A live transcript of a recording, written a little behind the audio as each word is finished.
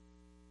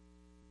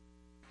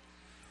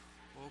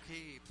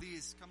Okay,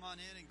 please come on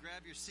in and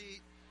grab your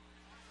seat.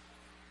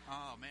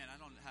 Oh man, I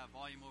don't have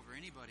volume over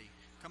anybody.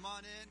 Come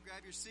on in,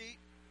 grab your seat.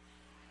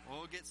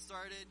 We'll get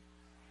started.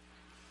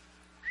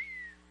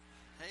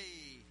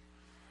 Hey,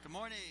 good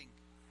morning.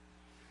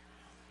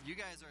 You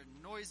guys are a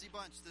noisy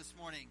bunch this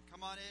morning.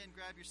 Come on in,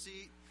 grab your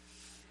seat.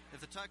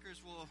 If the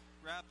Tuckers will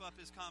wrap up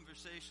his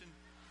conversation.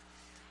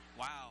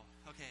 Wow,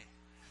 okay.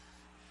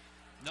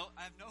 No,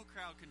 I have no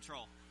crowd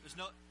control. There's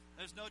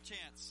no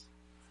chance.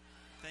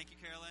 Thank you,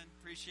 Carolyn.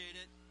 Appreciate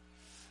it.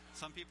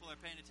 Some people are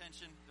paying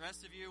attention. The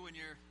rest of you, when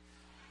you're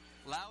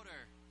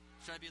louder,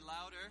 should I be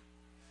louder?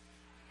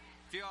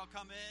 If you all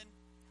come in,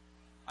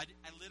 I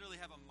literally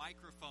have a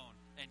microphone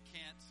and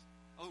can't.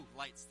 Oh,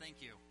 lights.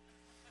 Thank you.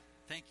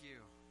 Thank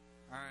you.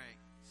 All right.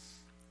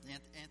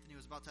 Anthony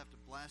was about to have to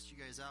blast you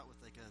guys out with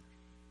like a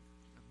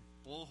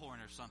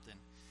bullhorn or something.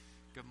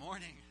 Good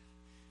morning.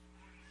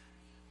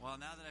 Well,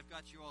 now that I've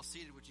got you all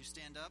seated, would you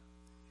stand up?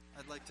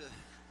 I'd like to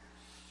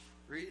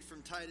read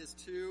from Titus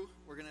 2.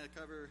 We're going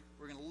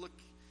to look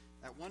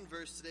at one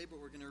verse today, but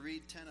we're going to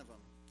read 10 of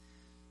them.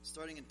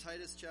 Starting in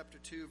Titus chapter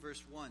 2,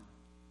 verse 1.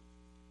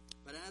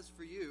 But as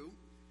for you,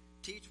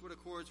 teach what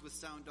accords with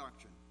sound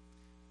doctrine.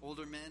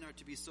 Older men are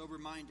to be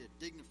sober-minded,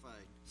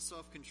 dignified,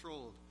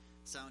 self-controlled,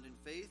 sound in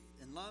faith,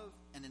 in love,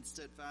 and in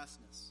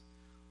steadfastness.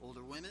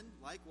 Older women,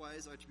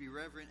 likewise, are to be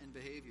reverent in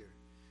behavior,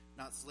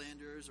 not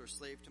slanderers or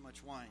slave to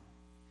much wine.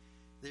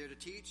 They are to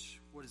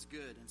teach what is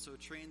good, and so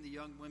train the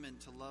young women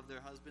to love their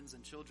husbands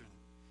and children,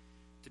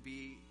 to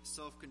be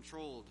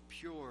self-controlled,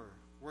 pure,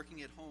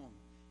 working at home,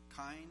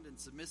 kind and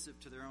submissive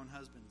to their own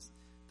husbands,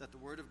 that the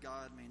word of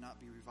God may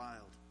not be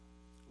reviled.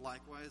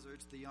 Likewise,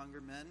 urge the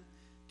younger men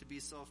to be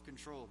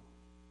self-controlled.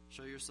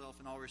 Show yourself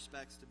in all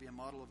respects to be a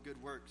model of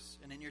good works,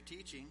 and in your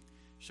teaching,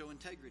 show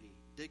integrity,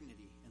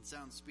 dignity, and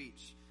sound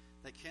speech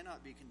that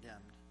cannot be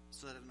condemned,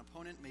 so that an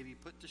opponent may be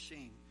put to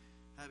shame,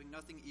 having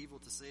nothing evil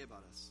to say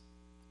about us.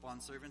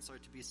 Bondservants are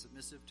to be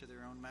submissive to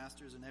their own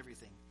masters in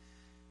everything.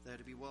 They are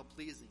to be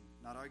well-pleasing,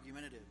 not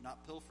argumentative,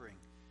 not pilfering,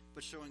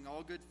 but showing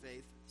all good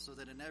faith, so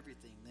that in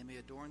everything they may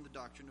adorn the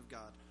doctrine of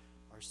God,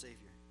 our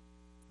Savior.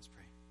 Let's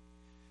pray.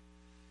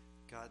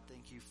 God,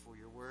 thank you for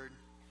your word.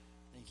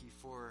 Thank you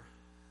for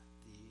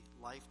the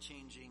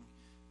life-changing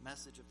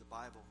message of the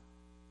Bible,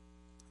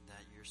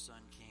 that your Son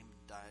came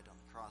and died on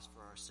the cross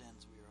for our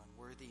sins. We are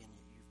unworthy, and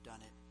yet you've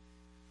done it,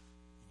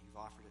 and you've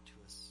offered it to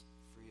us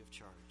free of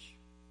charge.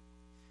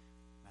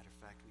 Matter of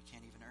fact, we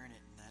can't even earn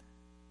it, and that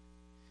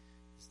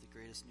is the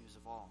greatest news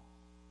of all.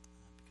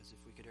 Because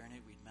if we could earn it,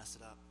 we'd mess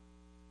it up.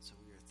 So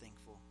we are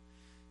thankful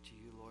to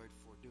you, Lord,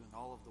 for doing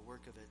all of the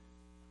work of it.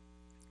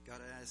 God,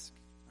 I ask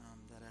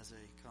that as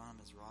I come,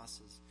 as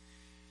Ross has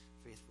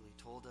faithfully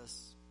told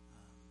us,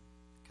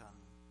 come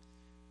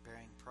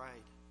bearing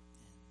pride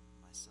in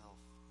myself.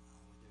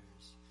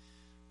 There's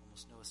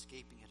almost no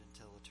escaping it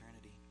until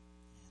eternity.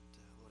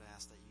 And Lord, I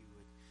ask that you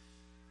would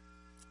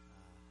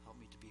help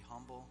me to be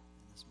humble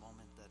in this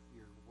moment, that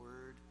your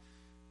word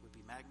would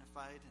be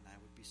magnified and I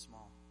would be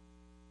small.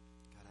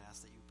 God, I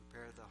ask that you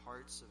prepare the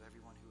hearts of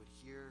everyone who would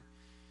hear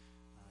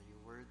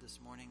your word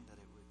this morning, that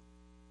it would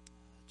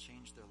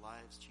change their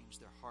lives, change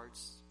their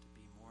hearts to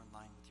be more in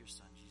line with your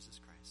Son, Jesus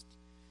Christ.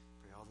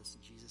 Pray all this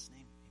in Jesus'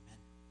 name. Amen.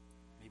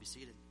 You may be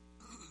seated.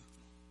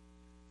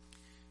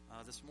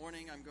 This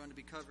morning I'm going to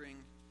be covering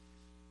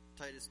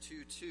Titus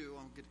 2:2.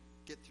 I'm going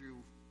to get through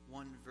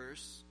one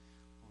verse,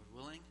 Lord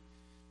willing.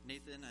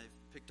 Nathan,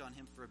 I've picked on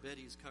him for a bit.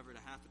 He's covered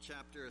a half a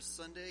chapter a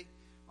Sunday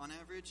on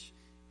average,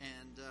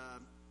 and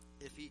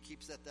if he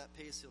keeps at that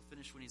pace, he'll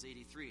finish when he's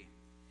 83.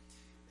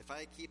 If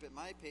I keep at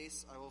my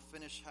pace, I will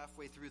finish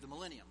halfway through the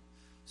millennium.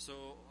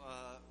 So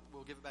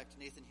we'll give it back to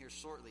Nathan here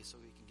shortly so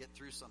we can get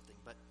through something.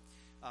 But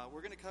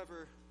we're going to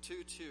cover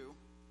 2:2,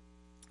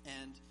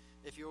 and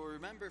if you'll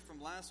remember from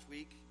last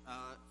week,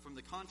 from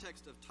the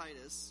context of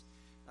Titus,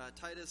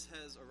 Titus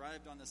has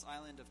arrived on this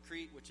island of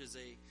Crete, which is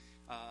a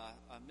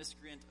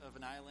miscreant of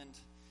an island.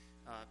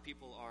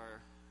 People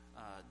are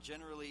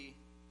generally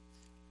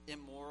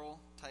immoral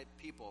type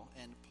people,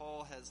 and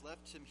Paul has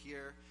left him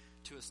here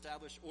to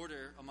establish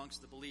order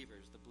amongst the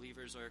believers. The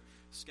believers are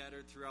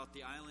scattered throughout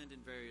the island in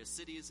various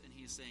cities, and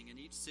he's saying in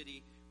each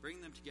city,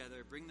 bring them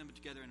together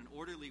in an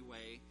orderly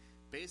way,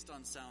 based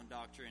on sound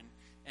doctrine,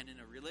 and in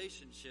a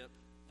relationship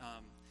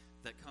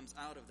that comes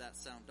out of that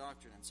sound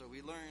doctrine. And so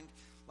we learned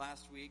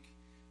last week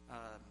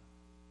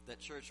that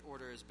church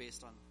order is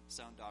based on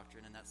sound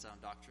doctrine, and that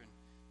sound doctrine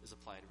is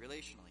applied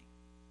relationally.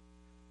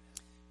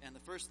 And the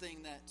first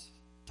thing that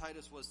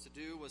Titus was to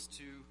do was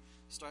to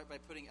start by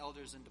putting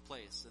elders into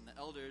place. And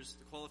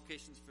the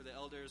qualifications for the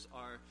elders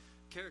are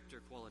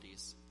character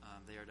qualities.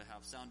 They are to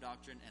have sound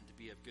doctrine and to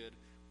be of good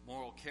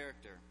moral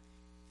character.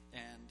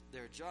 And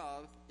their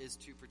job is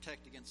to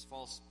protect against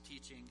false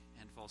teaching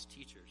and false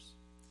teachers.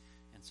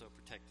 And so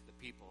protect the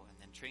people and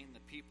then train the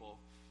people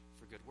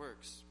for good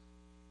works.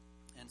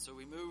 And so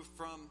we move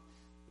from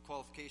the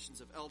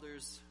qualifications of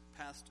elders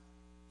past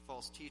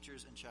false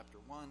teachers in chapter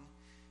 1,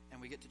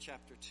 and we get to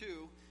chapter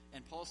 2,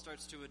 and Paul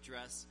starts to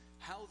address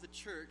how the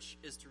church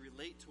is to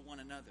relate to one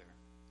another.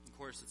 And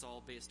course, it's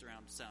all based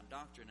around sound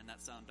doctrine, and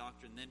that sound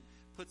doctrine then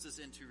puts us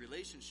into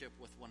relationship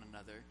with one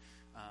another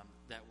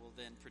that will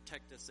then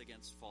protect us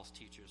against false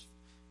teachers,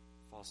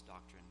 false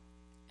doctrine,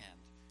 and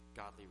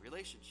godly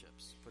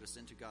relationships. Put us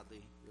into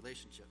godly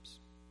relationships.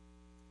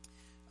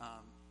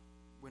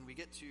 When we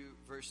get to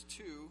verse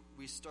 2,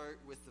 we start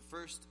with the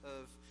first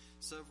of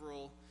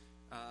several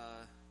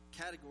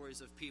categories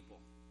of people.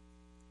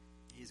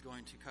 He's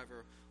going to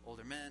cover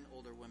older men,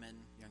 older women,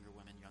 younger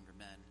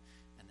men,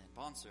 and then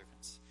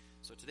bondservants.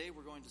 So today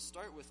we're going to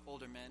start with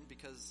older men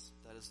because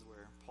that is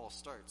where Paul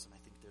starts, and I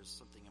think there's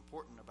something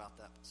important about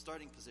that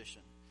starting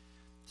position.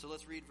 So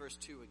let's read verse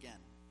 2 again.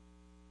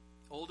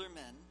 Older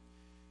men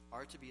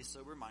are to be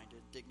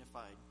sober-minded,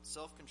 dignified,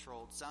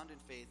 self-controlled, sound in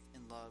faith,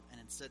 in love, and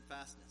in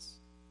steadfastness.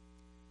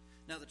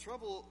 Now the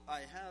trouble I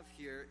have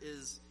here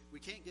is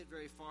we can't get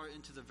very far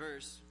into the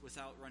verse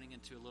without running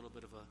into a little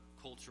bit of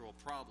a cultural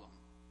problem.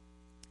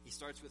 He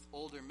starts with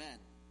older men.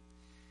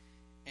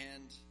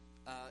 And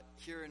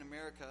here in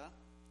America,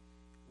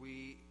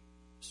 we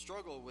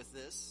struggle with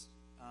this.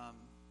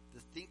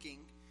 The thinking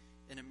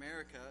in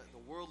America,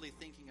 the worldly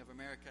thinking of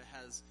America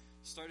has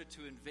started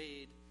to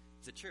invade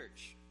the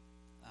church.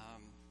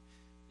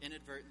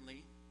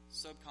 Inadvertently,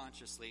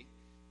 subconsciously,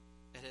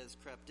 it has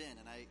crept in.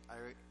 And I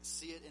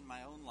see it in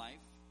my own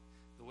life,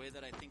 the way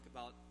that I think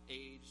about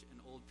age and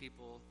old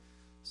people,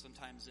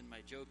 sometimes in my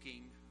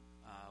joking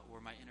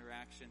or my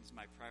interactions,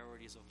 my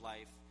priorities of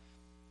life.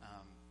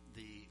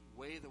 The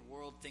way the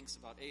world thinks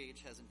about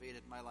age has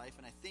invaded my life,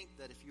 and I think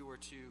that if you were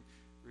to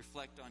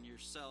reflect on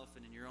yourself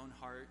and in your own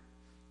heart,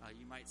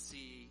 you might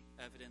see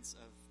evidence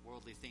of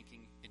worldly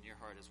thinking in your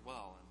heart as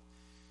well. And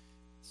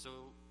so,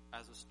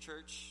 as a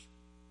church,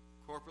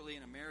 corporately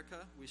in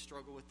America, we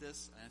struggle with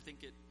this, and I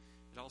think it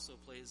also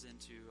plays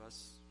into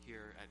us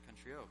here at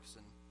Country Oaks.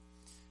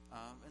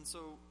 And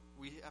so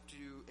we have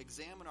to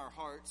examine our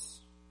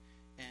hearts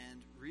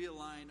and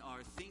realign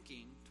our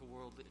thinking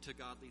to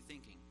godly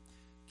thinking.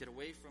 Get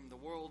away from the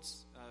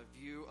world's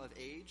view of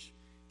age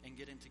and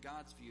get into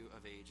God's view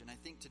of age. And I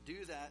think to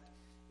do that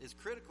is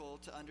critical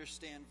to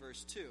understand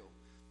verse 2.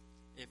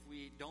 If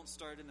we don't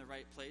start in the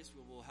right place,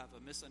 we will have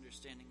a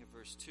misunderstanding of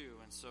verse 2.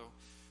 And so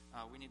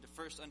we need to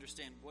first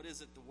understand what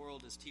is it the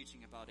world is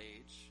teaching about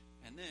age.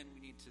 And then we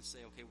need to say,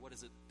 okay, what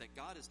is it that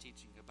God is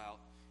teaching about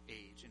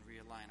age, and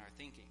realign our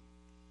thinking.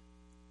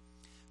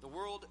 The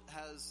world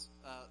has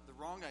the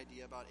wrong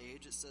idea about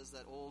age. It says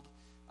that old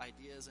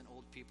ideas and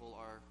old people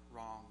are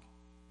wrong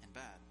and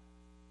bad.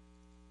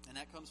 And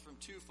that comes from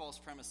two false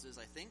premises,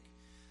 I think.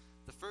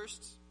 The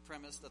first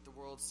premise that the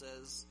world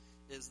says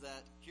is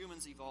that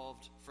humans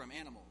evolved from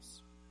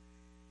animals,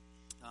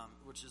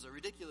 which is a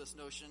ridiculous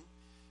notion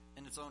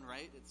in its own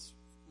right. It's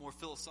more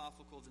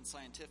philosophical than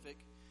scientific.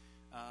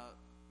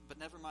 But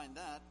never mind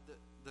that.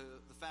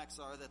 The facts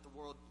are that the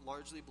world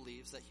largely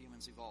believes that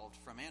humans evolved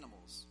from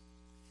animals.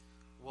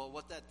 Well,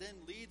 what that then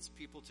leads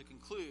people to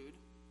conclude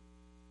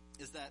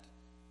is that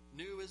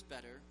new is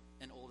better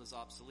and old is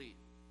obsolete.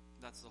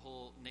 That's the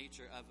whole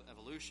nature of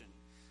evolution,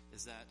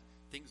 is that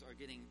things are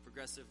getting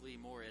progressively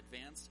more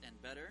advanced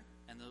and better,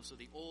 and so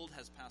the old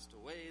has passed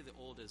away. The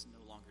old is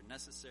no longer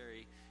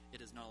necessary.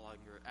 It is no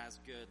longer as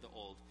good. The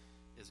old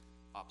is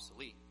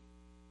obsolete.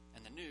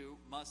 And the new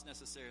must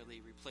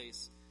necessarily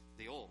replace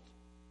the old.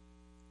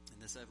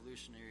 And this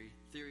evolutionary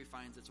theory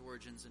finds its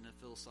origins in a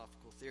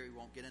philosophical theory. We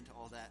won't get into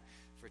all that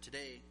for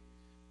today,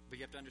 but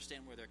you have to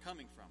understand where they're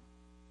coming from.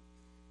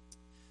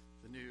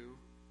 The new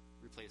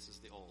replaces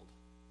the old,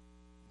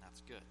 and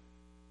that's good.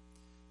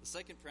 The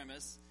second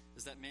premise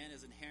is that man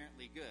is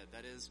inherently good.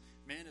 That is,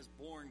 man is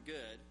born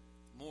good,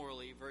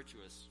 morally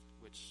virtuous,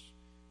 which,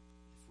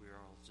 if we are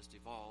all just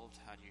evolved,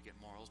 how do you get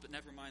morals? But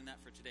never mind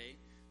that for today.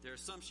 Their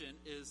assumption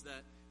is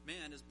that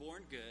man is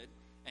born good,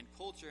 and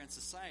culture and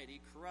society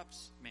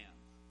corrupts man.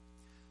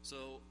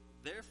 So,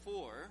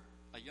 therefore,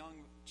 a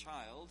young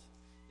child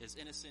is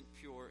innocent,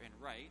 pure, and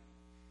right,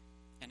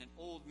 and an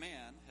old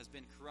man has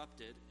been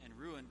corrupted and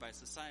ruined by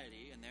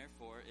society, and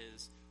therefore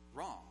is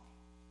wrong.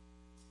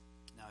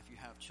 Now, if you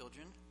have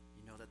children,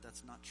 you know that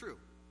that's not true.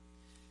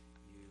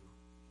 You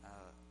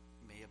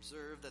may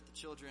observe that the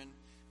children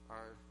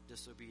are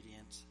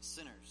disobedient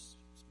sinners,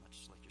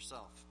 much like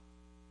yourself.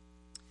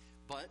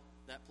 But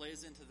that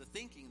plays into the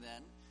thinking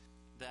then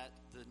that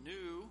the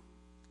new,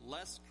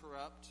 less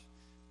corrupt,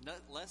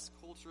 less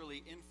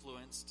culturally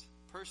influenced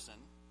person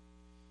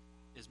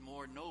is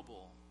more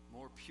noble,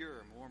 more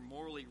pure, more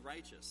morally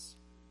righteous.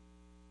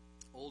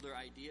 Older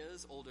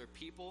ideas, older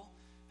people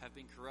have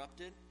been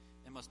corrupted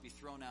and must be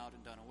thrown out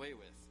and done away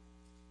with.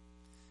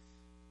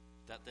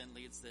 That then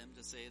leads them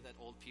to say that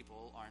old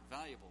people aren't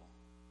valuable.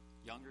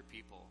 Younger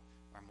people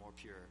are more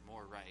pure,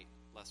 more right,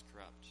 less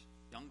corrupt.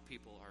 Young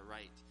people are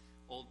right.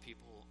 Old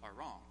people are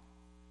wrong.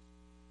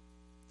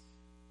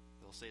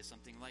 They'll say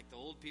something like, the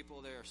old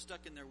people, they are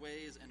stuck in their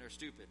ways and are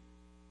stupid.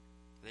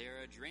 They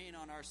are a drain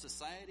on our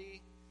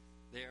society.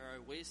 They are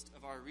a waste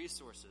of our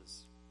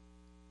resources.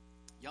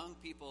 Young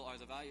people are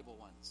the valuable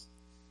ones.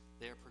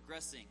 They are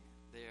progressing.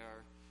 They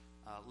are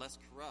less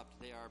corrupt.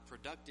 They are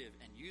productive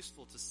and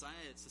useful to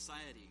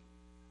society.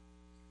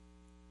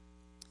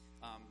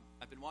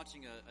 been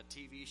watching a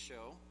TV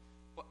show.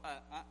 Well,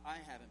 I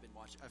haven't been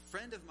watching. A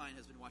friend of mine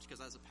has been watching,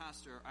 because as a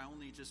pastor, I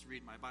only just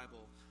read my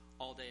Bible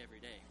all day, every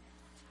day.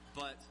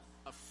 But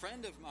a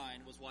friend of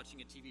mine was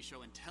watching a TV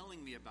show and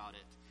telling me about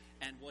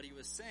it. And what he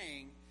was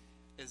saying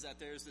is that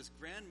there's this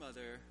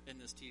grandmother in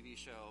this TV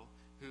show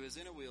who is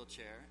in a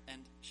wheelchair,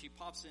 and she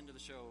pops into the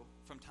show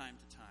from time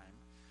to time.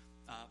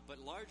 But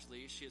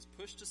largely, she is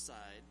pushed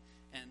aside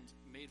and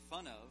made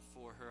fun of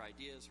for her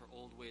ideas, her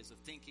old ways of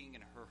thinking,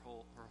 and her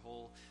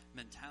whole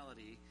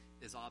mentality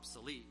is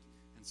obsolete.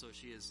 And so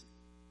she is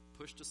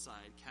pushed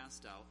aside,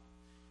 cast out.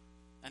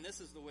 And this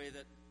is the way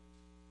that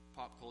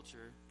pop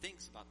culture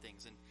thinks about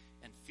things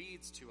and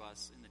feeds to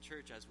us in the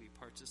church as we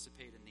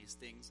participate in these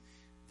things.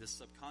 This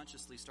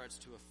subconsciously starts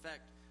to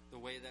affect the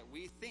way that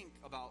we think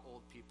about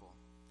old people.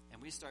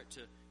 And we start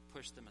to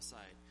push them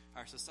aside.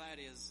 Our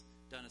society has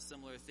done a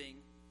similar thing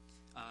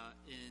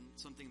in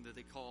something that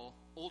they call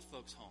old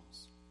folks'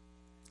 homes.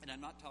 And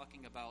I'm not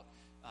talking about,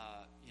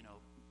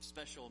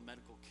 special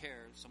medical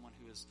care, someone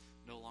who is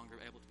no longer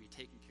able to be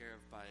taken care of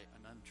by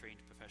an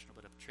untrained professional,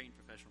 but a trained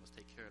professional must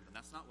take care of them.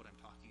 That's not what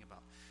I'm talking about.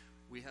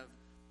 We have,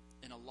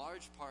 in a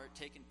large part,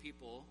 taken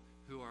people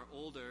who are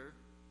older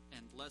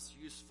and less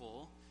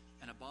useful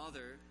and a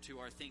bother to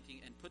our thinking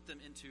and put them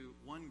into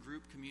one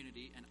group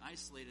community and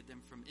isolated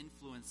them from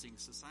influencing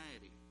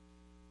society.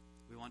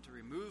 We want to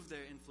remove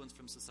their influence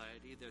from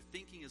society. Their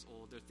thinking is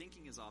old. Their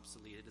thinking is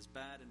obsolete. It is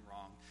bad and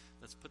wrong.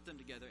 Let's put them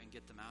together and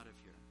get them out of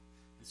here.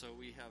 And so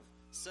we have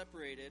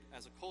separated,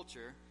 as a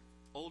culture,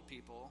 old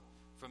people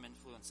from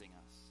influencing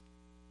us.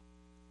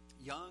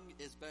 Young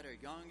is better.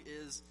 Young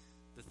is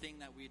the thing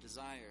that we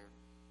desire.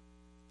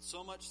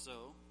 So much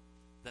so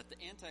that the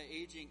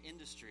anti-aging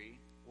industry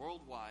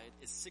worldwide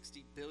is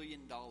 $60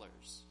 billion.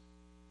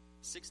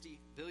 $60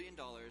 billion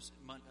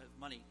of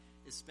money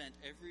is spent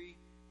every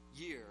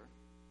year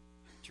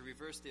to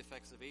reverse the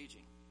effects of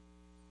aging.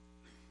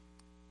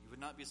 You would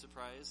not be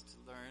surprised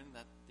to learn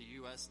that the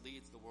U.S.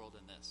 leads the world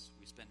in this.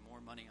 We spend more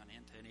money on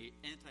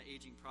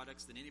anti-aging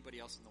products than anybody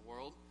else in the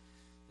world.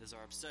 It is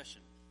our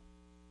obsession.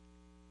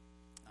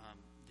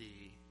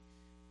 The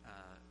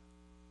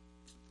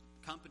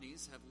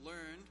companies have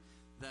learned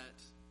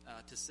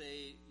that to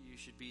say you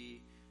should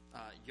be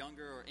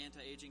younger or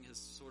anti-aging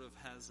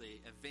has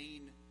a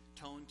vain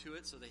tone to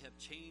it, so they have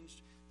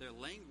changed their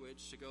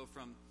language to go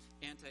from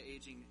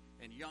anti-aging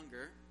and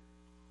younger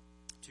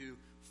to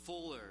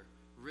fuller,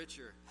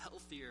 richer,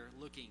 healthier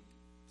looking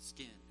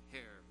skin,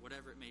 hair,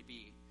 whatever it may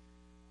be,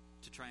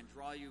 to try and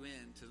draw you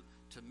in,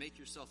 to make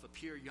yourself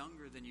appear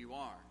younger than you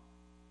are.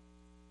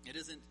 It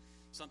isn't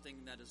something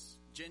that is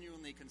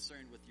genuinely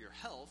concerned with your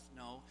health,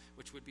 no,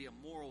 which would be a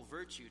moral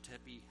virtue to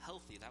be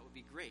healthy. That would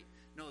be great.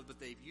 No, but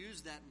they've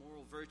used that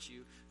moral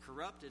virtue,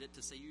 corrupted it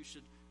to say you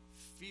should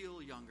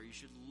feel younger, you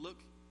should look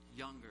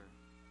younger.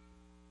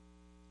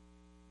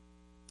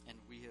 And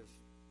we have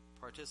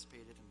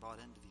participated and bought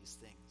into these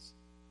things.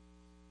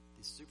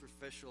 The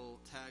superficial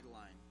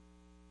tagline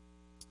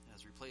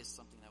has replaced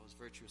something that was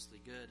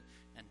virtuously good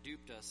and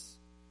duped us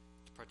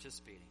to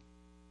participating.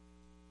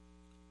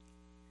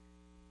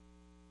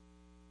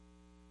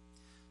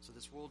 So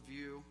this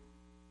worldview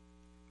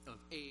of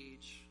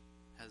age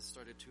has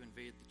started to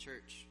invade the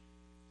church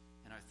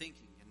and our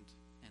thinking,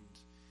 and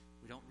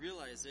we don't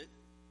realize it,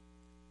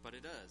 but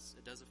it does.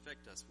 It does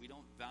affect us. We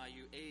don't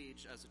value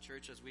age as a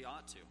church as we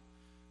ought to.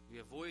 We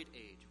avoid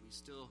age. We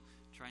still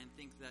try and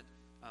think that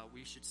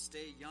we should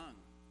stay young.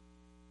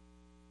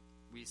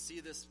 We see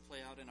this play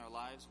out in our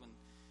lives when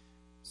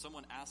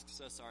someone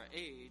asks us our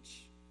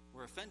age.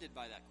 We're offended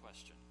by that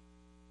question.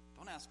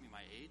 Don't ask me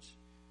my age.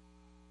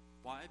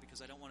 Why?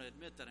 Because I don't want to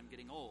admit that I'm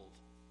getting old.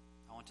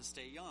 I want to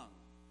stay young.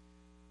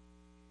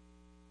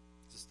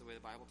 Is this the way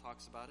the Bible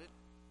talks about it?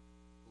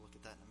 We'll look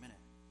at that in a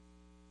minute.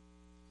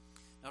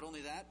 Not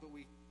only that, but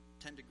we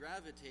tend to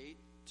gravitate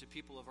to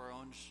people of our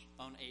own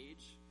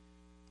age.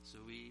 So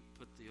we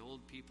put the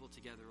old people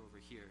together over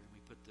here, and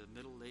we put the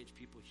middle-aged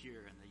people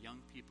here, and the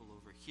young people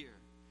over here.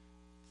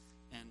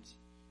 And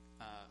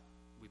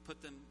we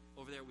put them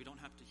over there. We don't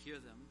have to hear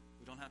them.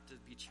 We don't have to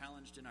be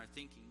challenged in our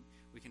thinking.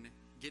 We can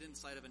get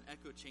inside of an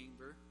echo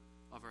chamber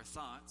of our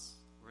thoughts,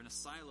 or in a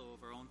silo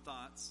of our own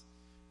thoughts,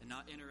 and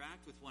not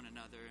interact with one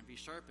another and be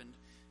sharpened,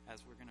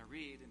 as we're going to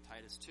read in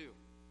Titus 2.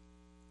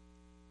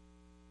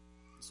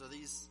 So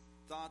these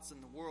thoughts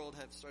in the world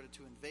have started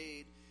to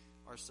invade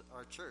our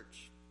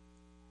church.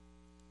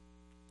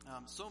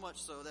 So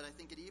much so that I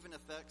think it even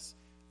affects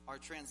our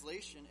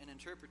translation and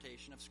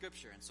interpretation of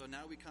Scripture. And so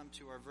now we come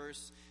to our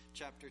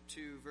chapter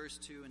 2, verse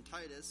 2 in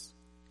Titus,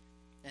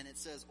 and it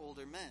says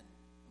older men.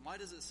 And why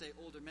does it say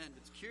older men?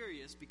 It's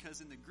curious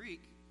because in the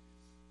Greek,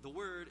 the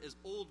word is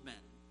old men.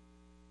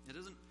 It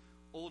isn't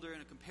older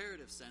in a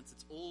comparative sense,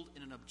 it's old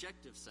in an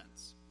objective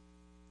sense.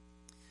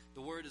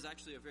 The word is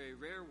actually a very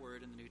rare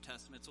word in the New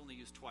Testament. It's only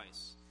used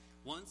twice.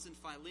 Once in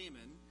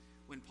Philemon,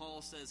 when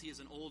Paul says he is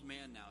an old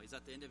man now. He's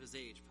at the end of his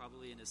age,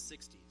 probably in his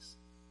 60s.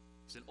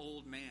 He's an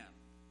old man.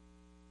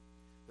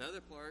 The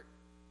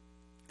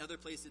other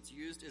place it's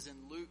used is in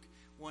Luke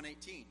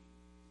 1:18.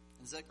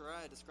 And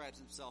Zechariah describes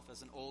himself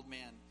as an old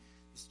man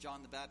It's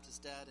John the Baptist's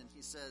dad, and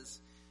he says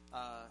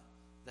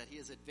that he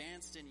is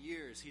advanced in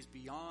years. He's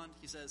beyond,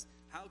 he says,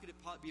 how could it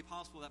be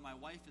possible that my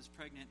wife is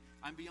pregnant?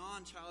 I'm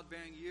beyond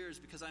childbearing years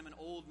because I'm an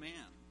old man.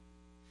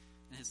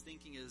 And his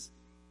thinking is,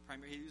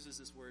 he uses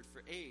this word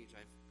for age.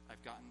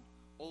 I've gotten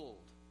old.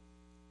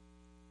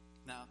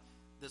 Now,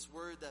 this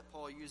word that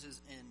Paul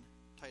uses in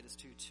Titus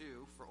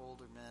 2:2 for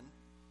older men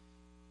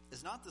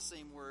is not the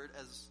same word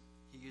as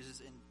he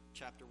uses in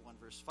chapter 1,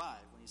 verse 5,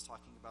 when he's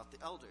talking about the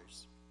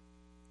elders.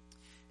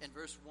 In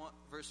verse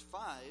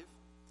 5,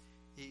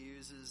 he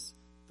uses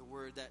the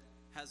word that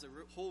has a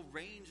whole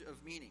range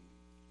of meaning.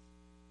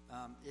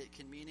 It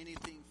can mean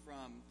anything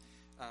from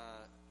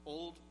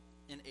old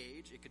in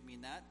age. It could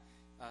mean that.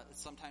 It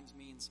sometimes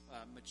means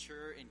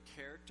mature in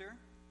character.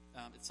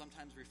 It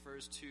sometimes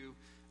refers to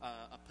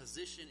a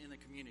position in the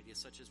community,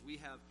 such as we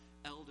have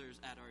elders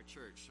at our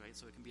church, right?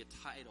 So it can be a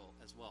title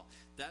as well.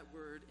 That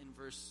word in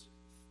verse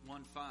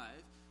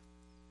 1:5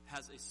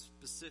 has a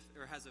specific,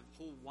 or has a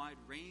whole wide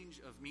range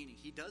of meaning.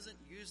 He doesn't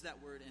use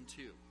that word in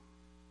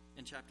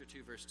chapter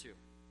 2, verse 2.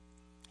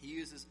 He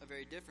uses a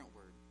very different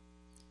word.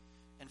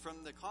 And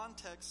from the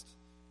context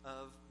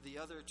of the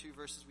other two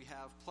verses we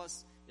have,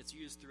 plus it's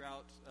used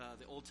throughout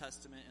the Old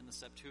Testament and the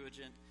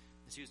Septuagint,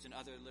 it's used in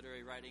other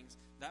literary writings,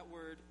 that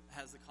word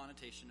has the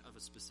connotation of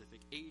a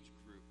specific age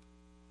group,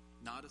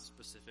 not a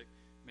specific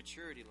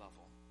maturity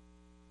level.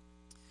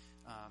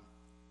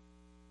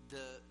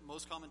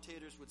 Most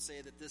commentators would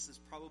say that this is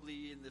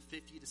probably in the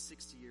 50 to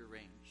 60 year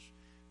range,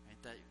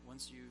 right? That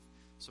once you've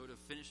sort of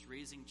finished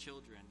raising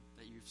children,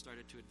 that you've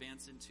started to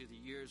advance into the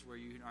years where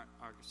you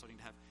are starting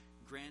to have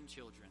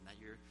grandchildren, that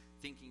you're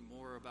thinking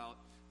more about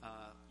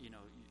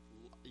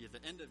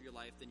the end of your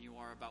life than you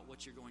are about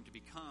what you're going to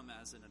become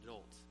as an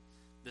adult.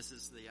 This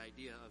is the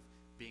idea of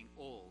being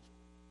old.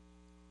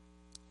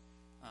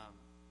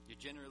 You're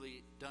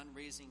generally done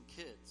raising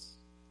kids.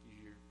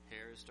 Your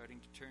hair is starting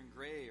to turn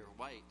gray or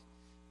white.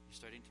 You're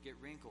starting to get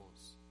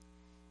wrinkles.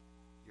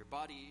 Your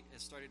body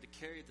has started to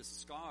carry the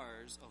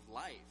scars of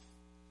life.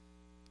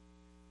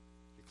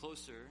 You're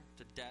closer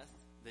to death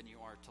than you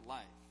are to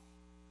life.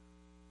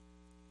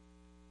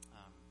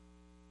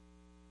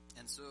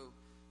 And so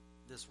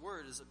this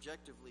word is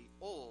objectively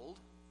old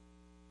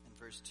in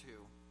verse 2.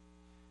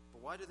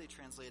 But why do they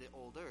translate it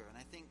older? And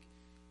I think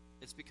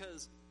it's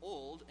because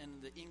old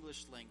in the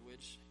English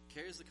language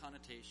carries the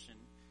connotation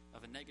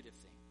of a negative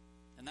thing.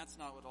 And that's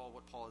not at all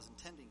what Paul is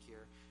intending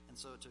here. And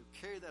so to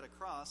carry that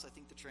across, I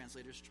think the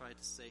translators try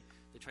to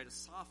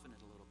soften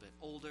it a little bit.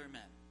 Older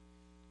men.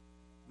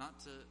 Not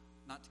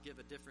to give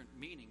a different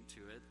meaning to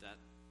it, that,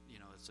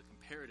 it's a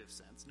comparative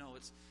sense. No,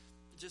 it's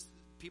just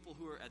people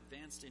who are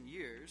advanced in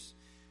years.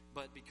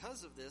 But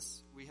because of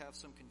this, we have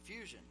some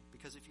confusion.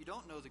 Because if you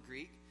don't know the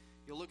Greek,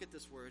 you'll look at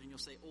this word and you'll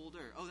say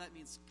older. Oh, that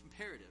means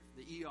comparative.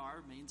 The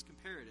ER means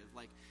comparative.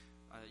 Like,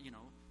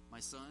 my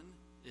son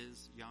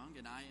is young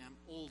and I am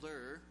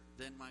older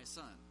than my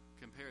son.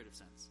 Comparative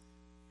sense.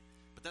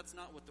 But that's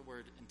not what the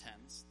word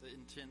intends. It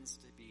intends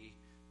to be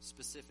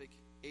specific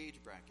age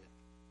bracket.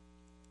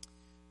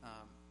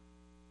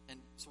 And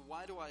so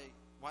why do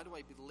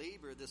I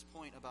belabor this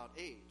point about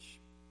age?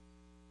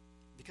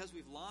 Because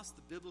we've lost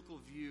the biblical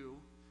view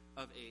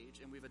of age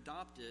and we've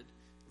adopted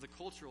the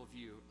cultural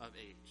view of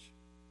age.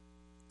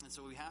 And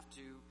so we have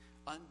to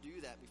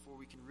undo that before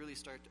we can really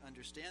start to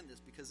understand this.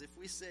 Because if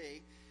we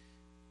say,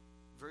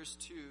 verse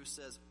 2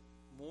 says,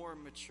 more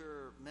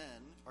mature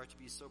men are to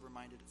be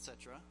sober-minded,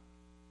 etc.,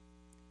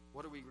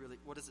 what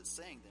is it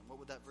saying then? What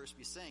would that verse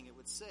be saying? It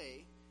would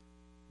say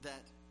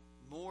that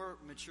more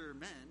mature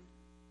men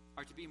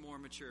are to be more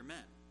mature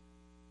men.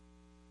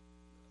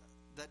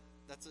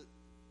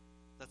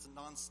 That's a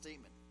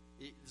non-statement.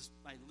 It's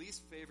my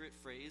least favorite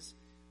phrase.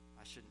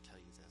 I shouldn't tell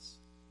you this.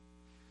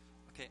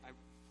 Okay,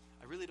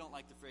 I really don't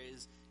like the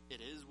phrase,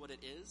 it is what it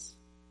is.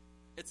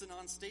 It's a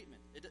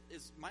non-statement.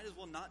 It might as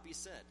well not be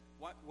said.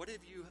 What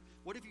have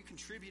you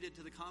contributed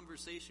to the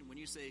conversation when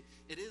you say,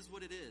 it is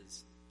what it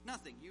is?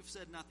 Nothing. You've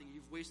said nothing.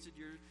 You've wasted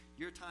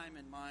your time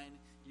and mine.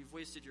 You've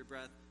wasted your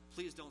breath.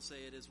 Please don't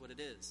say it is what it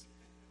is.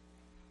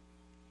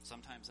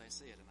 Sometimes I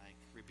say it and I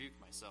rebuke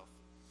myself.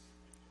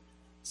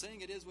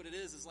 Saying it is what it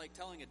is like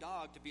telling a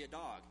dog to be a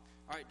dog.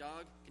 All right,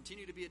 dog,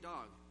 continue to be a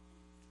dog.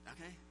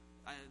 Okay?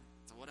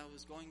 That's what I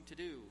was going to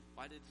do.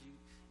 Why did you?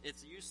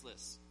 It's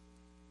useless.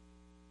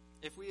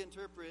 If we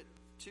interpret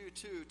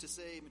 2:2 to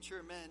say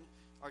mature men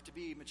are to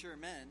be mature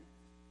men,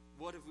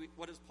 what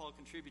has Paul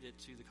contributed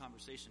to the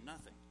conversation?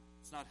 Nothing.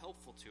 It's not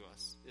helpful to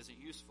us. It isn't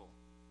useful.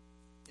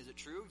 Is it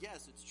true?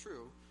 Yes, it's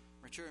true.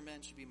 Mature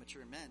men should be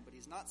mature men, but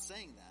he's not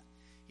saying that.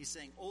 He's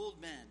saying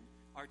old men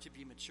are to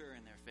be mature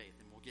in their faith,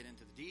 and we'll get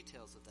into the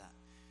details of that.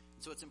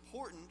 And so it's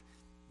important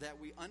that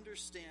we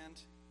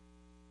understand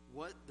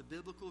what the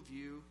biblical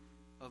view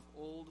of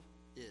old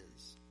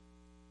is.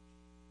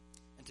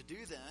 And to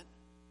do that,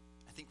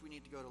 I think we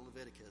need to go to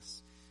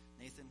Leviticus.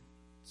 Nathan,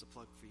 it's a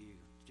plug for you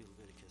to do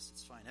Leviticus.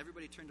 It's fine.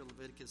 Everybody turn to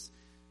Leviticus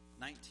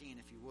 19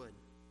 if you would.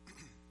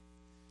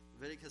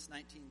 Leviticus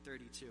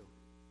 19:32.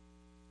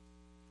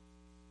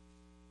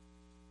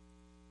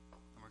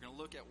 And we're going to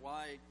look at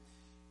why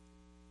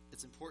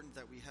it's important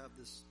that we have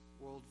this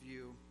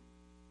worldview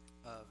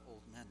of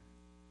old men.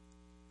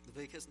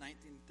 Leviticus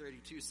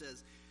 19:32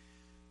 says,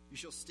 "You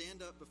shall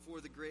stand up before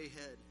the gray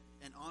head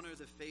and honor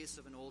the face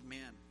of an old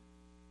man,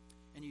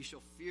 and you shall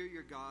fear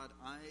your God.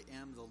 I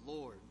am the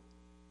Lord."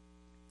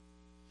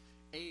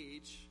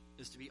 Age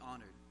is to be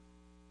honored.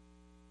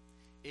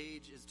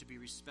 Age is to be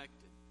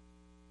respected.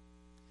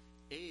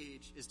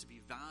 Age is to be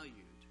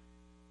valued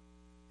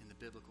in the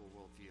biblical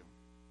worldview.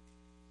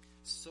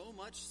 So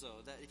much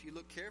so that if you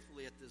look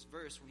carefully at this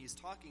verse, when he's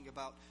talking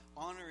about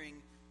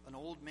honoring an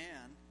old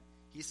man,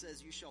 he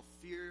says, "You shall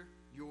fear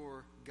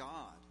your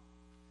God,"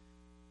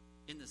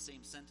 in the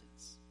same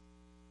sentence.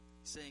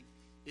 He's saying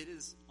it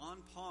is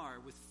on par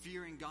with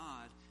fearing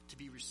God to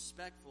be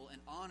respectful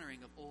and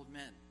honoring of old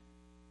men.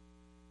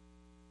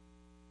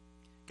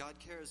 God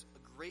cares a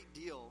great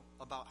deal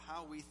about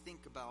how we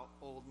think about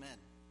old men.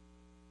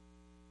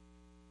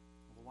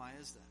 Well, why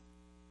is that?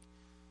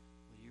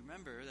 Well, you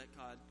remember that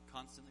God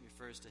constantly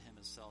refers to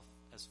himself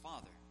as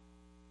Father.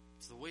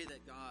 It's the way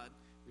that God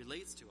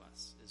relates to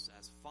us is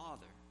as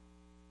Father.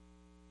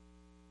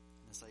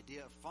 And this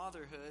idea of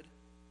fatherhood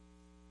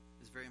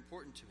is very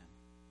important to him.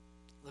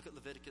 Look at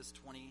Leviticus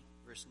 20,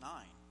 verse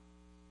 9.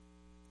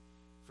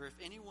 "For if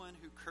anyone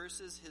who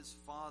curses his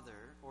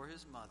father or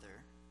his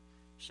mother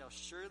shall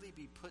surely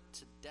be put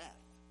to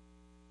death.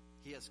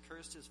 He has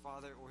cursed his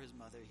father or his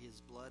mother.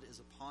 His blood is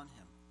upon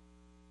him."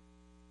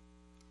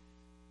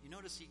 You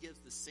notice he gives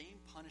the same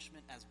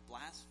punishment as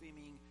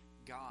blaspheming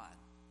God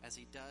as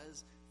he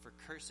does for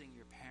cursing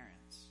your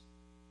parents.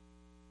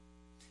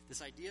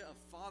 This idea of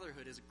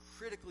fatherhood is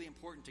critically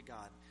important to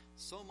God,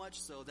 so much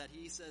so that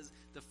he says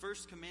the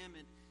first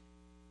commandment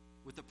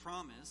with the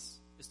promise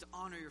is to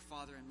honor your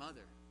father and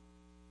mother.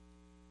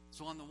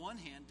 So on the one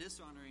hand,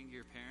 dishonoring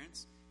your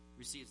parents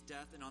receives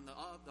death, and on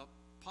the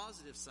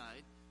positive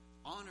side,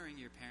 honoring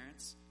your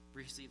parents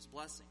receives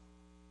blessing.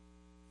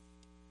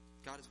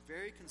 God is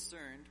very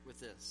concerned with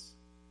this.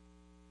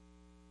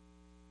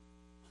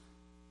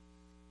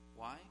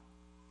 Why?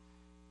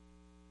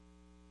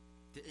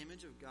 The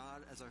image of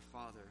God as our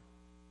Father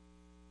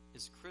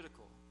is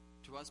critical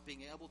to us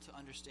being able to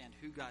understand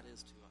who God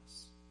is to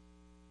us.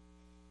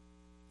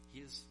 He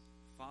is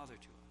Father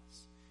to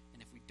us.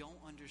 And if we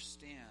don't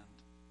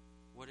understand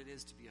what it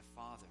is to be a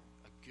father,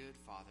 a good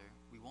father,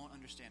 we won't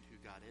understand who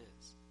God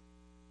is.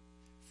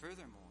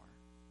 Furthermore,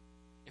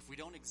 if we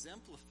don't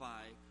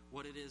exemplify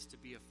what it is to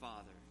be a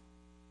father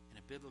in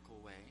a biblical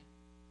way,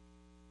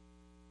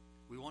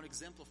 we won't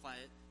exemplify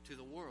it to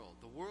the world.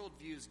 The world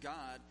views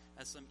God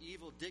as some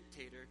evil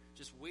dictator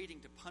just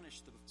waiting to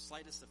punish the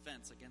slightest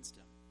offense against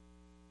him.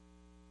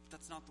 But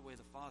that's not the way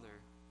the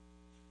Father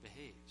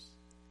behaves.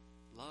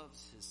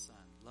 Loves his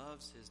son,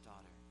 loves his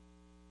daughter,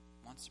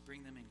 wants to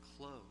bring them in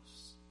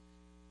close.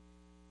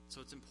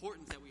 So it's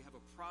important that we have a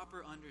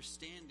proper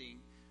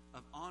understanding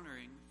of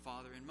honoring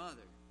father and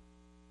mother.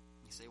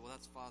 You say, well,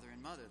 that's father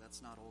and mother.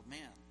 That's not old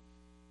man.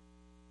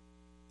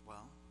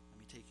 Well, let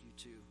me take you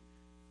to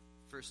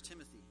 1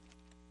 Timothy.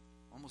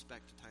 Almost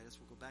back to Titus.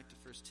 We'll go back to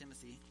 1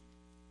 Timothy.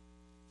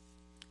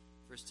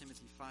 1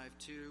 Timothy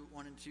 5:2,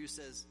 1 and 2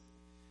 says,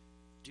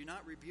 "Do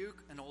not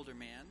rebuke an older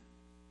man,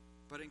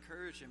 but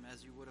encourage him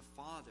as you would a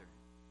father.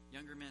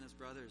 Younger men as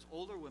brothers,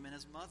 older women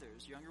as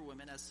mothers, younger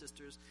women as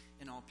sisters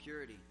in all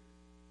purity."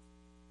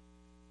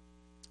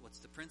 What's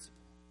the principle?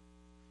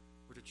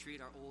 We're to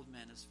treat our old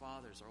men as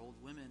fathers, our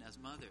old women as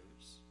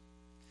mothers,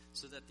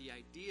 so that the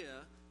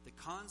idea, the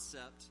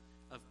concept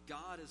of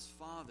God as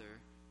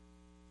Father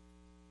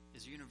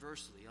is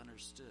universally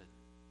understood.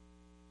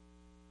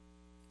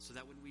 So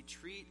that when we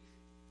treat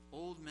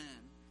old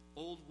men,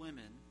 old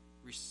women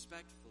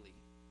respectfully,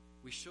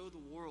 we show the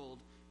world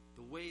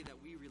the way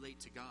that we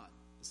relate to God.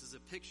 This is a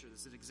picture,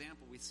 this is an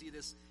example. We see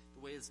this the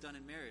way it's done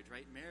in marriage,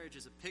 right? Marriage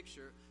is a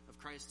picture of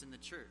Christ in the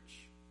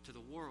church to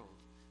the world,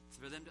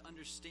 for them to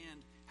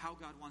understand how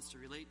God wants to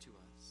relate to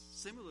us.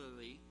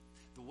 Similarly,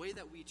 the way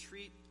that we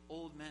treat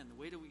old men, the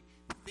way that we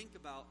think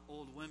about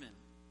old women,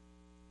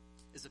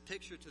 is a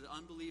picture to the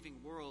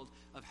unbelieving world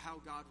of how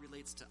God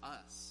relates to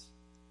us.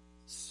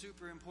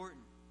 Super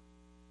important.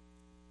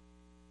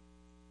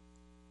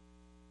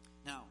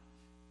 Now,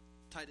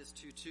 Titus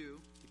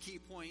 2:2, the key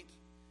point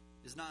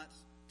is not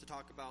to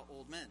talk about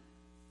old men.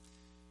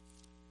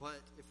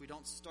 But if we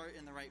don't start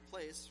in the right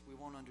place, we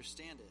won't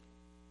understand it.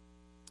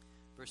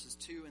 Verses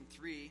 2 and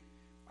 3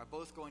 are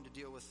both going to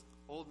deal with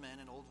old men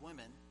and old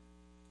women.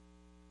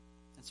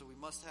 And so we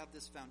must have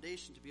this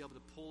foundation to be able to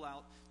pull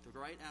out the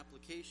right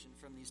application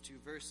from these two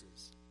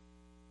verses.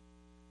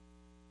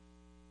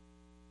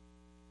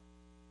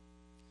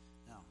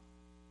 Now,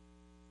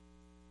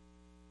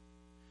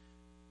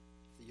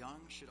 if the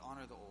young should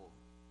honor the old,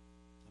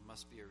 there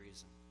must be a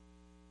reason.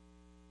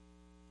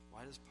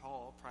 Why does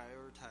Paul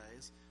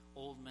prioritize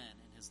old men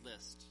in his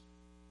list?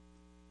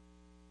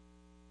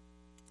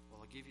 Well,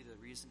 I'll give you the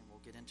reason and we'll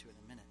get into it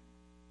in a minute.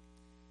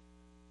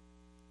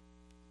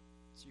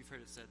 So you've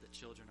heard it said that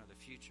children are the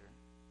future,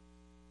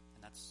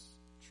 and that's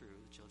true.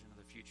 The children are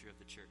the future of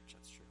the church.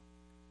 That's true.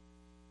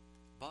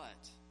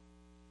 But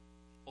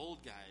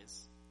old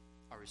guys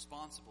are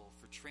responsible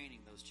for training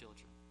those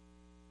children.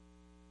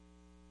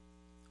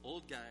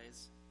 Old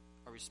guys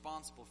are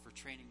responsible for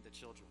training the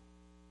children.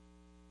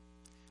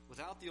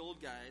 Without the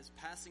old guys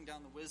passing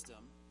down the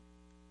wisdom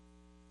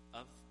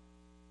of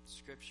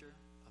Scripture,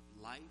 of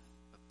life,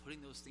 of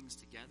putting those things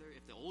together,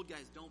 if the old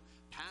guys don't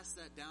pass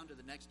that down to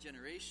the next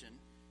generation,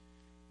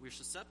 we're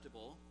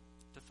susceptible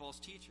to false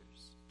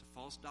teachers, to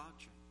false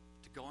doctrine,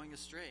 to going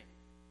astray.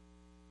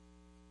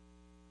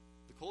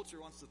 The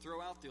culture wants to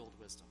throw out the old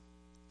wisdom.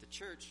 The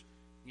church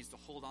needs to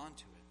hold on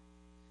to it.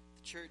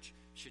 The church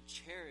should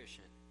cherish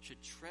it,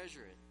 should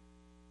treasure it,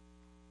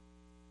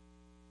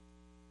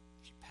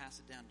 should pass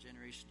it down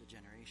generation to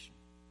generation.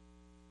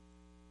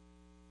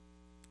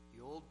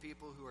 You old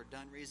people who are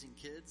done raising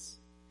kids,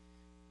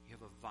 you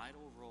have a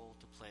vital role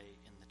to play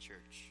in the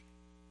church.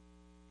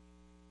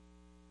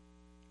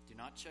 Do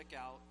not check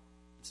out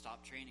and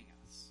stop training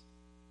us.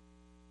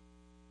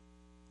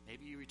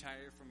 Maybe you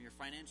retire from your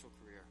financial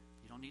career.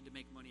 You don't need to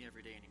make money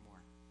every day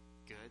anymore.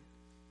 Good.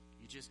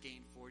 You just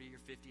gained 40 or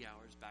 50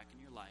 hours back in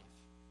your life.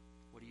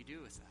 What do you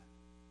do with that?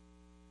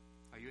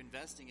 Are you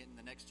investing it in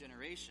the next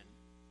generation,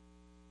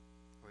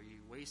 or are you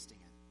wasting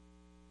it?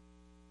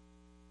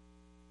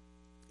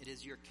 It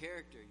is your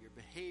character, your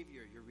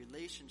behavior, your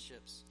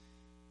relationships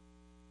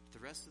with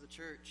the rest of the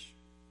church.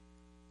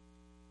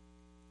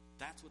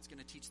 That's what's going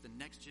to teach the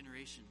next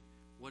generation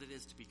what it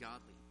is to be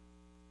godly,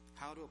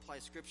 how to apply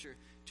Scripture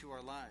to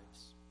our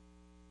lives.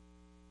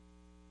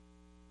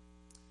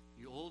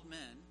 You old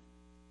men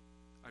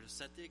are to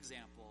set the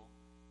example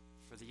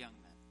for the young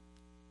men.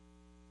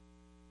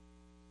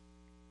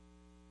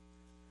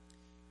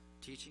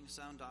 Teaching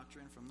sound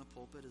doctrine from the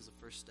pulpit is the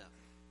first step.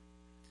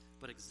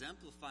 But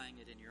exemplifying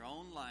it in your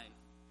own life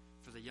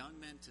for the young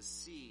men to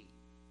see,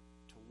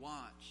 to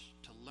watch,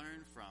 to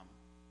learn from,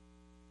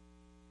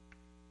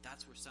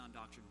 that's where sound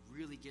doctrine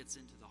really gets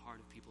into the heart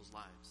of people's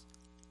lives.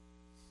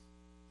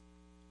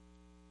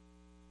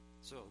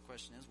 So the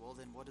question is, well,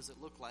 then what does it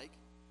look like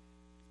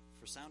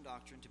for sound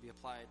doctrine to be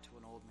applied to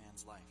an old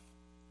man's life?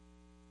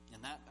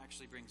 And that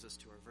actually brings us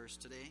to our verse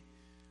today.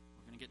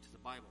 We're going to get to the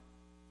Bible.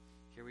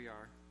 Here we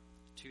are,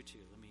 2:2.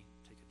 Let me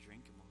take a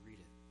drink and we'll read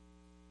it.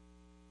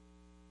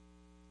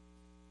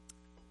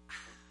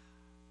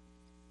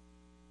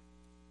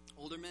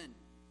 Older men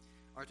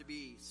are to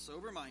be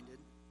sober-minded,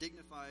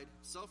 dignified,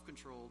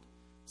 self-controlled,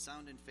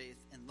 sound in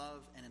faith, in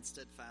love, and in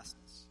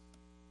steadfastness.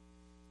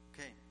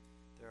 Okay,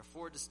 there are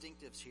 4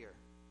 distinctives here.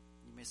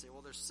 You may say,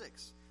 well, there's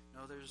 6.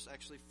 No, there's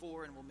actually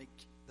 4, and we'll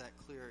make that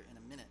clear in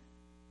a minute.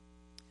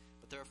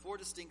 But there are 4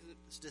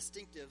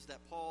 distinctives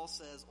that Paul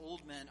says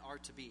old men are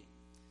to be.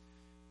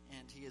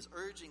 And he is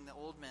urging the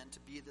old men to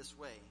be this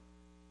way.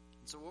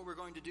 And so what we're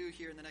going to do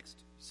here in the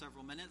next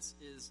several minutes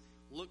is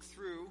look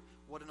through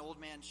what an old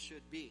man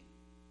should be.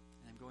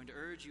 And I'm going to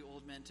urge you,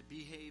 old men, to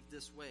behave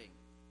this way.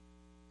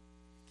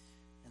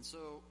 And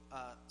so,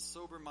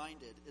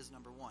 sober-minded is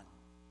number 1.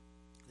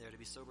 They are to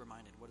be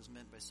sober-minded. What is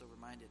meant by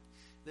sober-minded?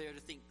 They are to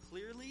think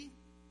clearly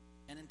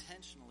and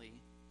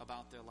intentionally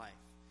about their life.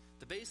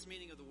 The base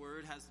meaning of the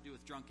word has to do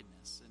with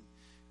drunkenness. And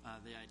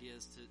the idea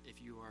is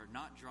if you are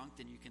not drunk,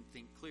 then you can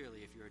think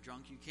clearly. If you are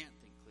drunk, you can't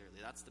think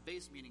clearly. That's the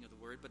base meaning of the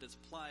word, but it's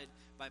applied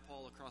by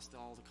Paul across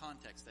all the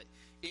context. That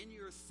in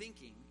your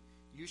thinking,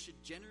 you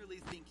should generally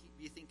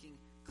be thinking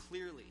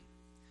clearly.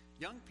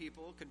 Young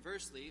people,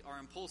 conversely, are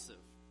impulsive,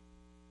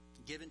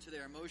 given to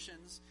their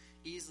emotions,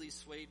 easily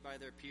swayed by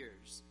their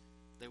peers.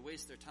 They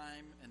waste their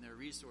time and their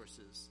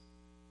resources.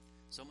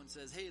 Someone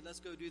says, hey, let's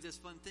go do this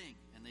fun thing,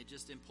 and they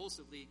just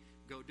impulsively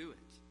go do it.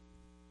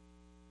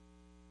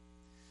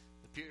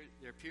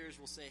 Their peers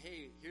will say,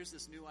 hey, here's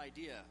this new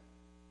idea.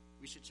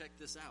 We should check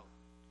this out.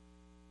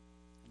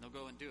 And they'll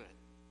go and do it.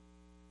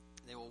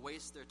 They will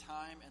waste their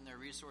time and their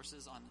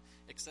resources on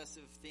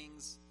excessive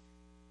things,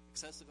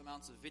 excessive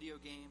amounts of video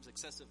games,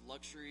 excessive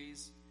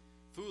luxuries,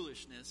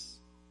 foolishness,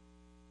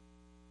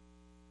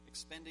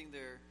 expending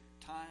their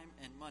time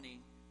and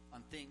money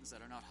on things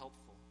that are not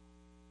helpful.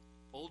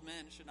 Old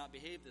men should not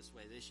behave this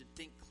way. They should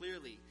think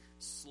clearly,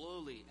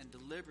 slowly, and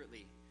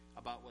deliberately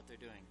about what they're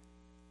doing.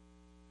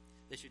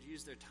 They should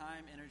use their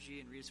time,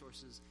 energy, and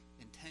resources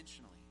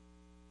intentionally.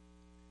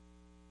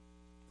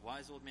 The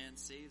wise old man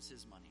saves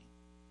his money.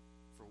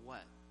 For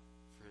what?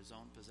 For his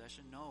own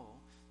possession?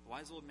 No. The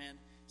wise old man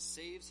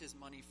saves his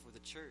money for the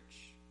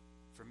church,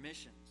 for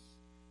missions,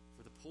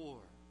 for the poor,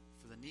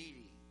 for the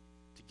needy,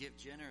 to give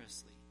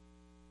generously.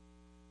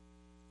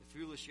 The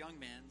foolish young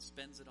man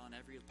spends it on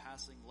every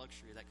passing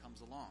luxury that comes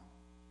along.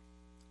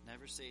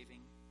 Never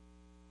saving,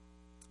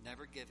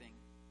 never giving,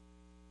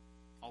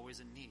 always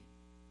in need.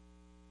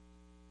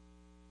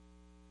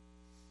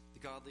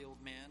 The godly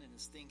old man in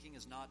his thinking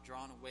is not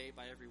drawn away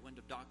by every wind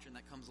of doctrine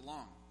that comes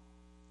along.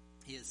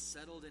 He is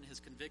settled in his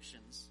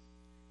convictions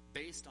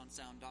based on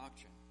sound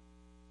doctrine.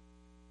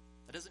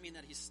 That doesn't mean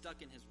that he's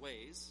stuck in his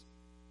ways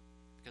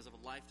because of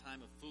a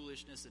lifetime of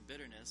foolishness and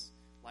bitterness.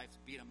 Life's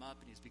beat him up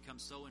and he's become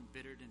so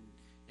embittered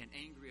and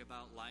angry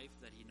about life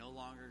that he no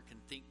longer can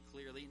think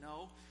clearly.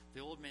 No,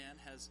 the old man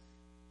has,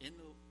 in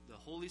the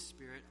Holy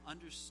Spirit,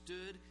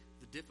 understood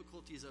the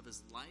difficulties of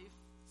his life,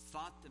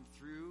 thought them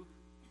through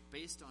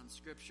based on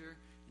Scripture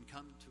and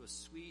come to a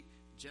sweet,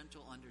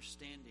 gentle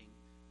understanding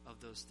of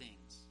those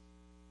things.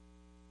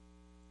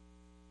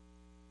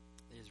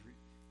 His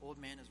old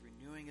man is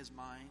renewing his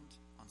mind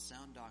on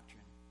sound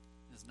doctrine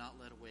and is not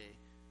led away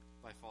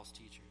by false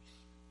teachers.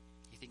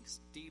 He thinks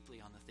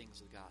deeply on the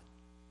things of God.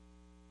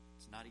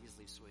 It's not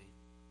easily swayed.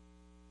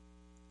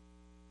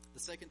 The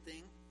second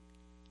thing,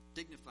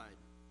 dignified.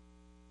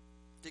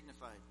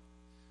 Dignified.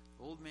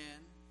 The old man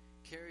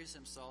carries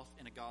himself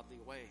in a godly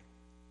way.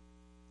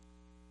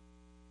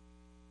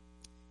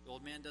 The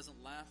old man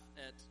doesn't laugh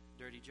at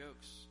dirty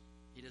jokes.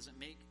 He doesn't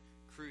make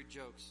crude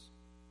jokes.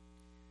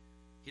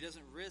 He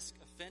doesn't risk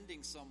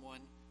offending someone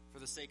for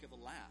the sake of a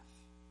laugh.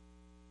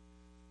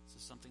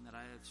 This is something that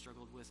I have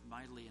struggled with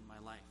mightily in my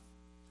life.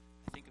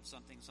 I think of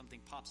something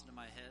pops into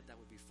my head that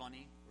would be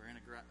funny. We're in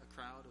a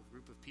crowd, a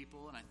group of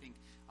people, and I think,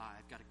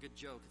 I've got a good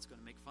joke. It's going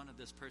to make fun of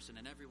this person,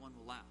 and everyone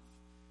will laugh.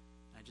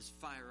 And I just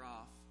fire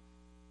off.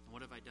 And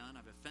what have I done?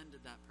 I've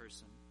offended that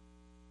person.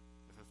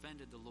 I've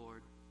offended the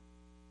Lord.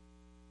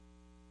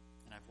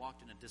 And I've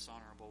walked in a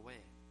dishonorable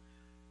way.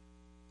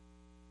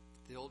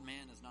 The old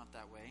man is not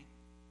that way.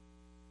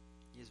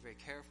 He is very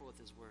careful with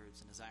his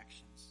words and his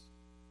actions.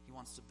 He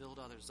wants to build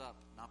others up,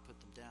 not put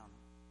them down.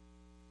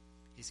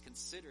 He's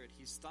considerate.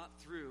 He's thought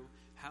through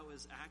how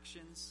his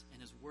actions and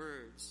his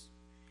words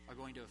are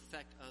going to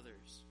affect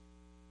others.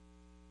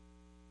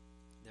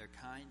 They're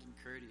kind and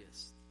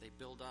courteous. They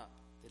build up.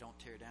 They don't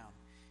tear down.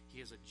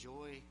 He is a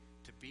joy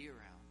to be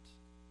around.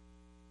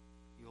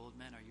 You old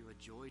men, are you a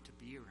joy to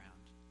be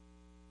around?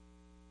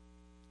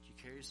 Do you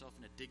carry yourself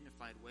in a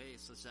dignified way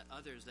such that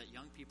others, that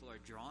young people, are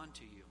drawn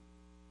to you?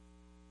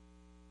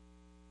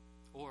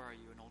 Or are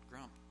you an old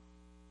grump?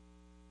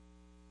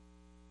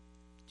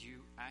 Do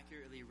you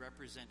accurately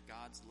represent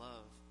God's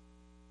love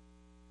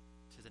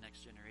to the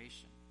next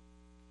generation?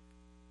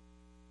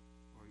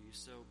 Or are you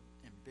so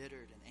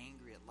embittered and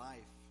angry at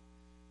life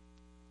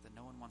that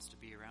no one wants to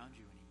be around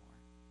you anymore?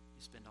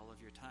 You spend all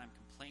of your time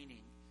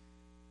complaining,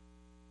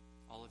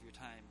 all of your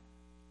time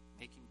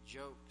making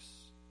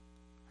jokes,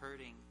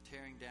 hurting,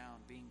 tearing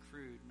down, being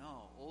crude.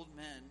 No, old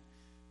men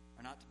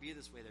are not to be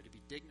this way. They're to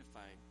be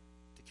dignified,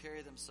 to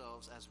carry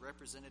themselves as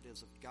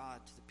representatives of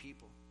God to the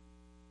people.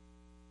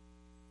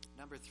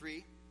 Number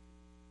 3,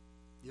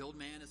 the old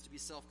man is to be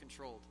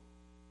self-controlled.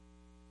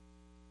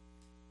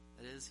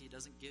 That is, he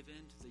doesn't give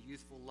in to the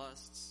youthful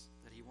lusts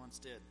that he once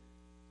did.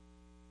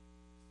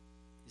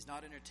 He's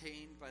not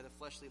entertained by the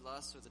fleshly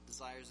lusts or the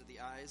desires of the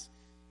eyes.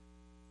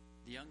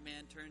 The young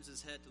man turns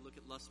his head to look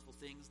at lustful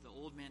things. The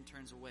old man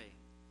turns away.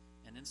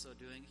 And in so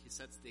doing, he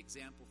sets the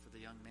example for the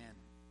young man.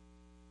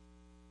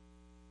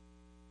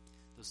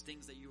 Those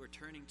things that you are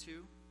turning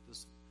to,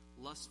 those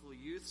lustful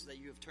youths that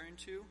you have turned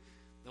to,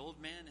 the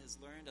old man has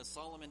learned, as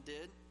Solomon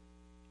did,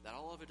 that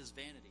all of it is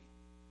vanity.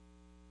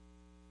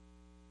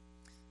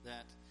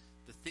 That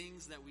the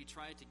things that we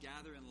try to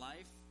gather in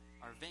life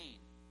are vain.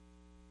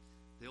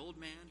 The old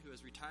man who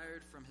has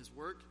retired from his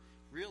work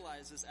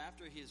realizes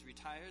after he is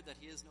retired that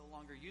he is no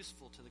longer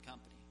useful to the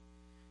company.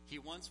 He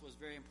once was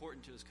very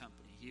important to his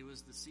company. He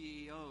was the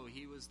CEO.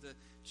 He was the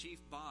chief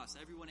boss.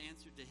 Everyone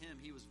answered to him.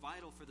 He was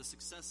vital for the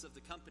success of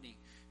the company.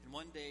 And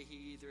one day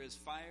he either is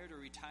fired or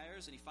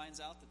retires, and he finds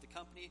out that the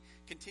company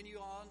continues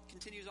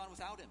on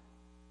without him.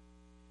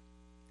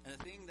 And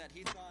the thing that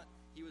he thought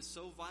he was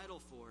so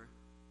vital for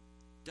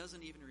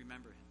doesn't even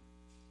remember him.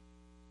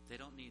 They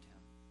don't need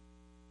him.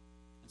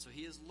 And so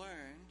he has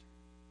learned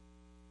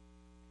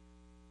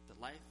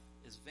that life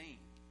is vain,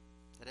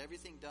 that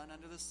everything done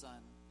under the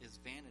sun is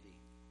vanity.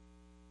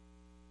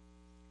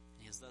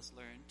 He has thus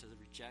learned to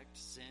reject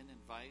sin and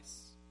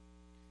vice,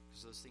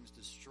 because those things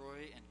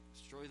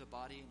destroy the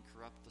body and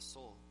corrupt the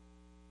soul.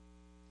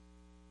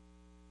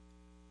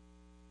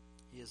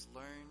 He has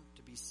learned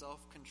to be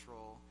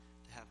self-control,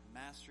 to have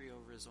mastery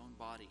over his own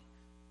body,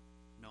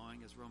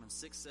 knowing, as Romans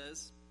 6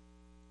 says,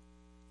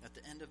 that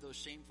the end of those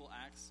shameful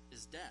acts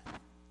is death.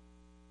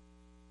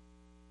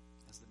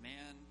 As the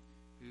man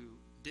who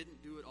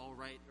didn't do it all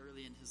right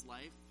early in his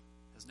life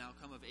has now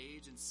come of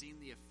age and seen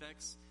the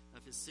effects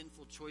of his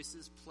sinful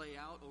choices play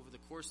out over the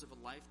course of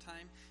a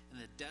lifetime,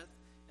 and the death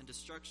and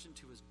destruction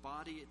to his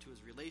body, to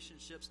his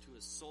relationships, to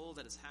his soul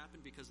that has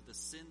happened because of the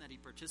sin that he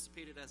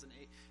participated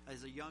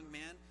as a young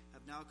man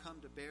have now come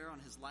to bear on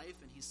his life,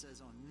 and he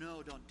says, oh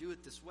no, don't do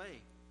it this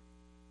way.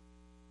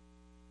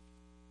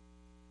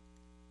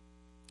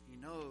 He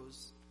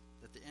knows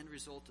that the end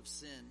result of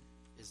sin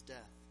is death.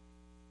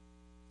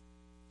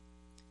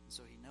 And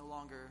so he no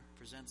longer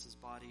presents his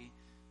body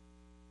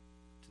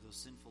to those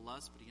sinful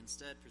lusts, but he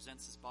instead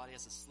presents his body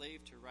as a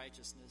slave to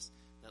righteousness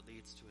that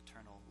leads to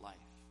eternal life.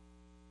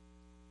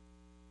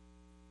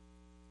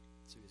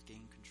 So he has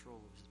gained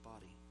control of his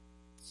body,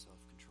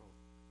 self-control.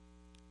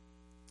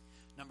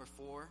 Number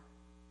 4,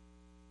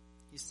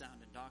 he's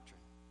sound in doctrine.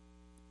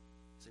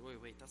 You say,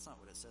 wait, that's not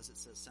what it says. It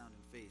says sound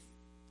in faith.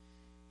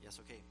 Yes,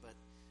 okay, but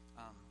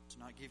to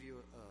not give you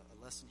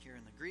a lesson here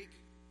in the Greek,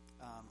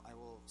 I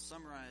will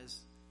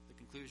summarize the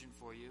conclusion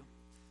for you.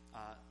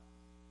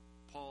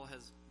 Paul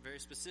has very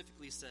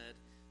specifically said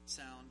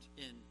sound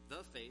in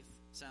the faith,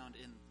 sound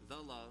in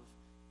the love,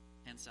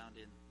 and sound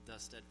in the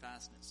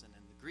steadfastness. And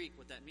in the Greek,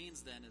 what that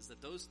means then is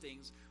that those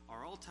things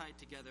are all tied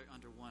together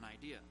under one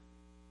idea: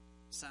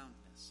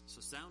 soundness.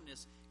 So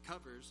soundness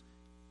covers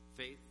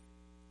faith,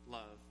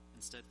 love,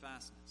 and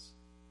steadfastness.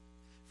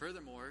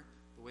 Furthermore,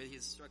 the way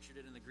he's structured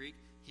it in the Greek,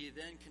 he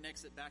then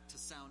connects it back to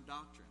sound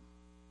doctrine.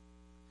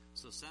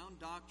 So sound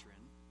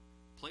doctrine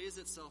plays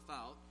itself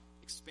out,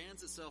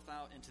 expands itself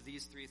out into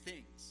these three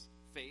things: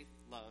 faith,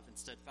 love, and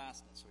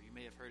steadfastness. Or you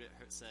may have heard it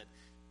said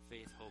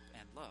faith, hope,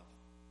 and love.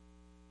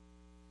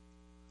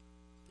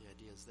 The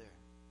idea is there.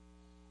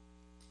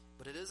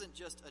 But it isn't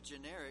just a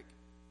generic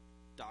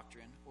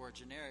doctrine or a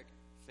generic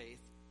faith,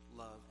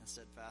 love, and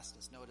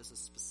steadfastness. No, it is a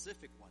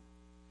specific one.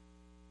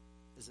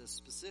 It is a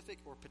specific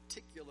or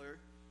particular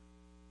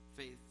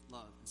faith,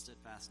 love, and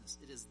steadfastness.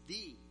 It is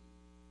the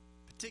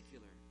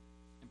particular,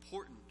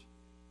 important,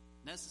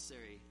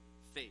 necessary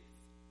faith.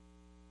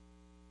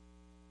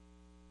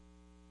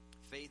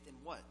 Faith in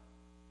what?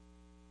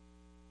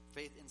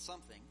 Faith in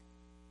something,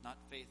 not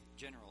faith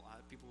general.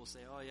 People will say,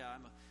 "Oh yeah,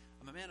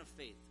 I'm a man of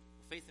faith."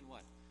 Well, faith in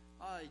what?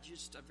 I'm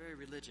very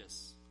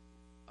religious.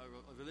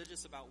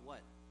 Religious about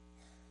what?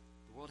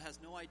 The world has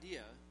no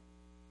idea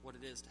what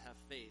it is to have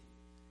faith.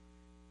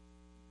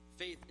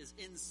 Faith is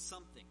in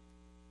something.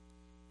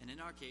 And in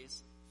our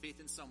case, faith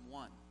in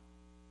someone.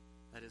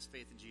 That is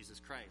faith in Jesus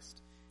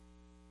Christ.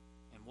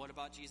 And what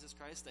about Jesus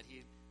Christ? That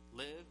he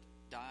lived,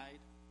 died,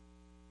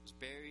 was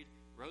buried,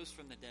 rose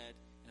from the dead,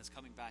 and is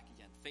coming back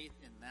again. Faith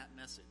in that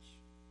message.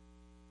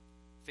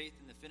 Faith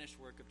in the finished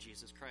work of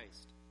Jesus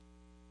Christ.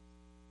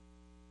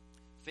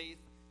 Faith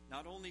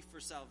not only for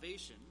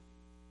salvation,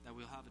 that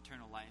we'll have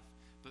eternal life,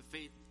 but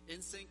faith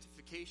in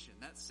sanctification.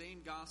 That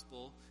same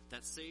gospel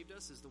that saved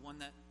us is the one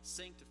that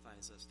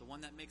sanctifies us, the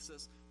one that makes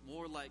us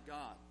more like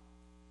God.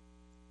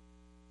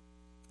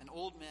 And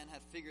old men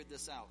have figured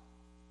this out.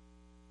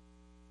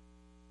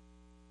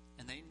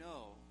 And they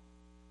know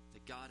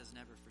that God has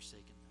never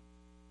forsaken them.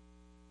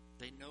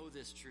 They know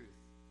this truth.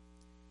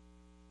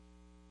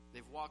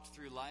 They've walked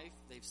through life.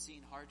 They've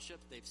seen hardship.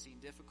 They've seen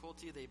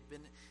difficulty. They've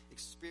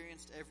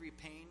experienced every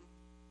pain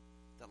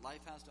that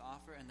life has to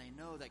offer, and they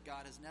know that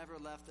God has never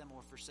left them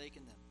or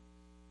forsaken them.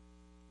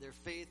 Their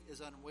faith is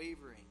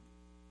unwavering.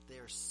 They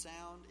are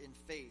sound in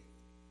faith.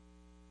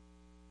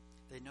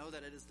 They know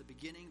that it is the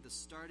beginning, the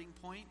starting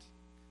point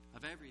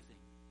of everything.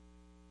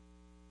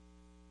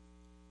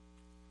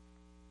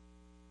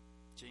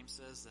 James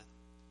says that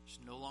you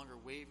should no longer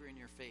waver in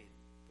your faith,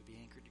 but be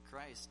anchored to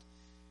Christ.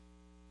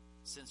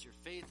 Since your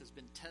faith has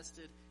been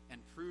tested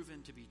and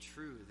proven to be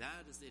true.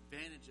 That is the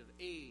advantage of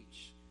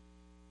age,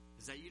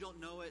 is that you don't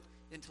know it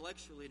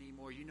intellectually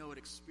anymore, you know it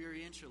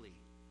experientially.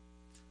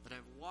 That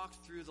I've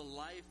walked through the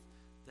life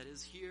that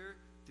is here,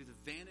 through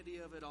the vanity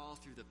of it all,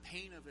 through the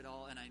pain of it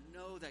all, and I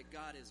know that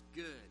God is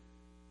good.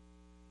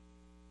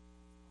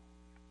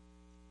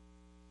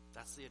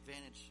 That's the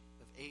advantage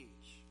of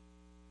age.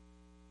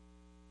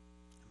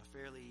 I'm a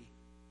fairly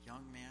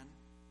young man,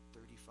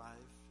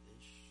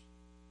 35-ish,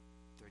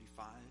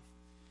 35.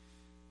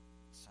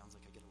 Sounds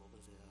like I get a little bit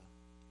of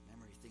the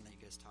memory thing that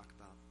you guys talk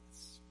about.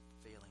 It's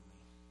failing me.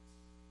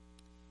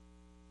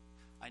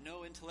 I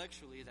know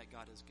intellectually that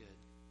God is good.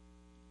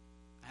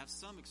 I have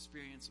some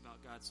experience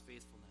about God's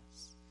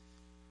faithfulness.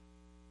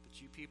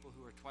 But you people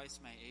who are twice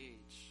my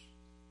age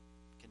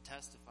can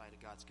testify to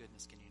God's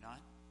goodness, can you not?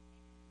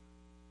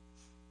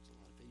 There's a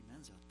lot of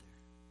amens out there.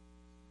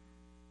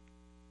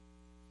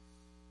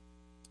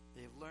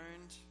 They have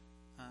learned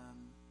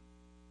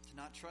to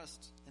not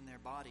trust in their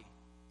body.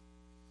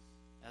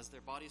 As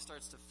their body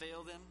starts to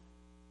fail them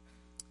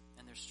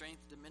and their strength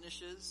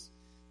diminishes,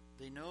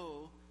 they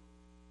know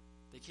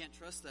they can't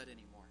trust that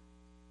anymore.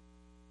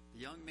 The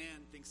young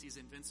man thinks he's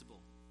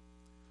invincible.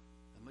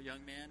 The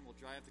young man will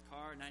drive the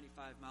car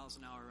 95 miles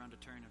an hour around a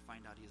turn and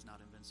find out he is not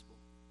invincible.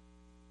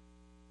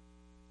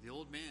 The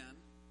old man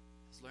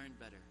has learned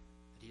better,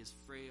 that he is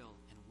frail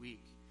and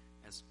weak.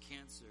 As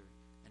cancer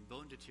and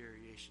bone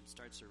deterioration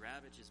starts to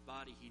ravage his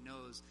body, he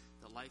knows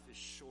that life is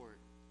short.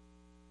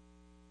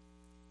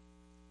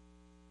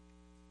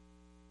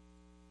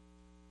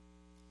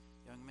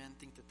 Young men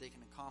think that they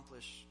can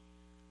accomplish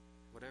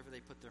whatever they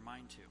put their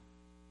mind to.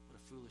 What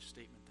a foolish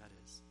statement that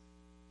is.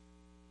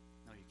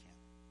 No, you can't.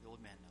 The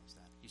old man knows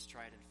that. He's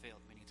tried and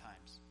failed many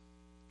times.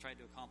 Tried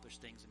to accomplish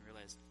things and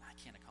realized, I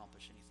can't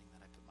accomplish anything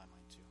that I put my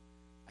mind to.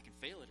 I can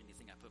fail at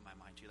anything I put my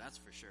mind to,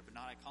 that's for sure, but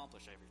not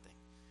accomplish everything.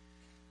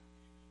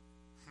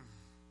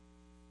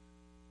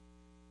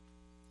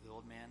 The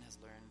old man has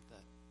learned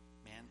that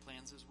man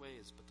plans his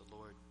ways, but the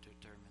Lord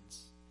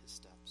determines his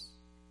steps.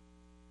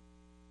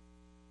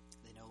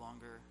 They no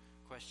longer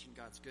question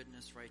God's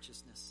goodness,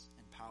 righteousness,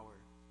 and power.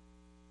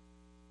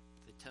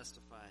 They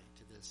testify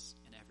to this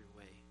in every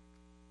way.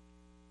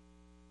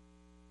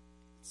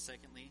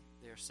 Secondly,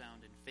 they are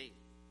sound in faith.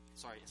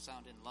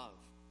 Sound in love.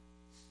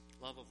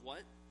 Love of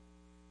what?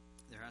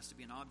 There has to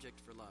be an object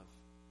for love.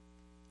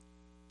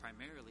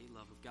 Primarily,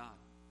 love of God.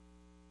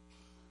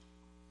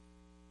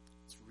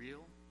 It's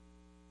real.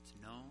 It's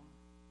known.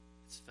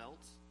 It's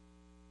felt.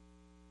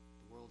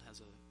 The world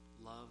has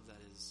a love that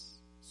is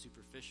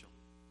superficial,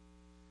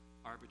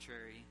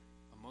 arbitrary,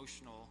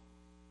 emotional,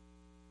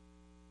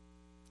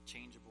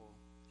 changeable.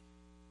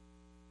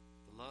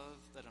 The love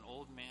that an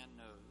old man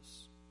knows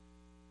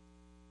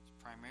is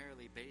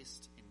primarily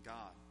based in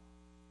God.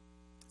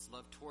 It's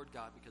love toward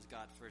God because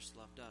God first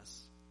loved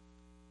us.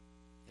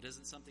 It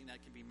isn't something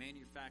that can be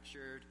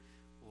manufactured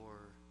or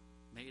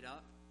made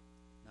up.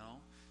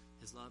 No,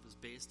 his love is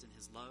based in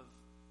his love,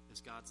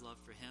 is God's love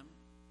for him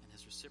and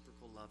his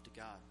reciprocal love to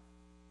God.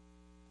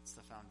 It's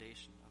the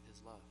foundation of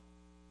his love.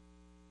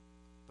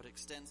 But it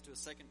extends to a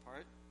second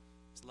part,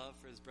 his love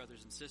for his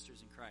brothers and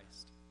sisters in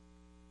Christ.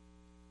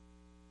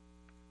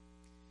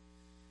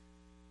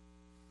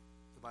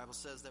 The Bible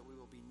says that we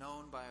will be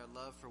known by our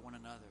love for one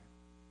another.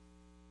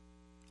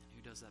 And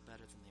who does that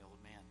better than the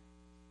old man?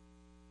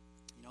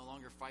 He no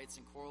longer fights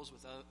and quarrels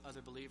with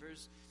other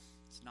believers.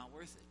 It's not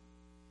worth it.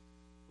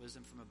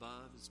 Wisdom from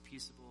above is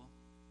peaceable,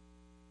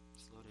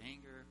 slow to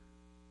anger,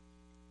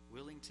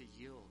 willing to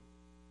yield.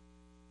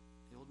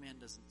 The old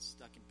man doesn't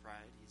stuck in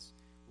pride. He's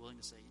willing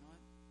to say, you know what?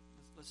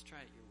 Let's try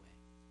it your way.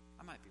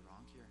 I might be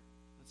wrong here.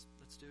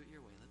 Let's do it your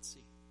way. Let's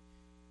see.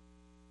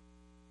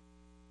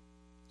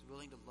 He's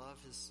willing to love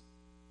his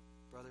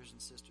brothers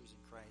and sisters in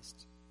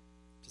Christ,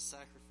 to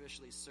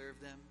sacrificially serve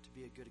them, to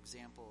be a good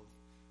example of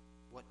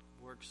what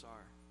works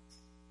are,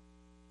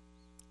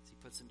 as he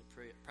puts into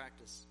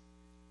practice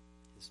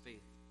his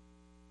faith.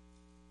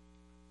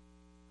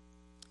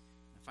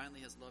 And finally,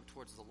 his love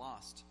towards the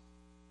lost.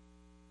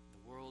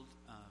 The world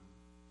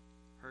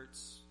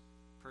hurts,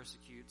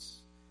 persecutes,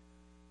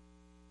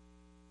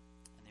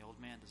 and the old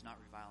man does not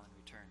revile in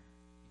return.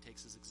 He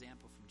takes his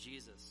example from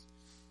Jesus.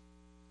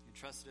 He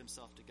entrusted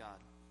himself to God.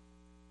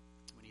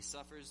 When he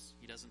suffers,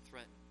 he doesn't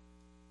threaten.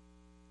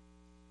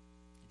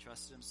 He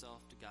trusted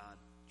himself to God.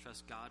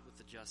 Trust God with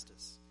the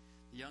justice.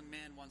 The young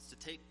man wants to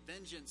take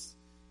vengeance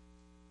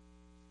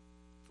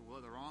for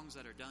the wrongs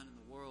that are done in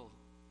the world.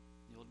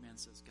 The old man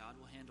says, God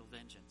will handle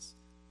vengeance.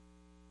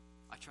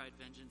 I tried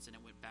vengeance and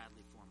it went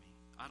badly for me.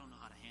 I don't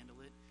know how to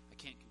handle it. I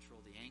can't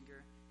control the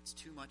anger. It's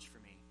too much for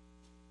me.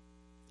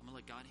 I'm going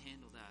to let God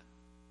handle that.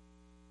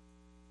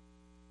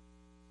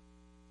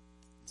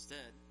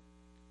 Instead,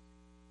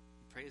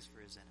 he prays for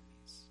his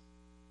enemies.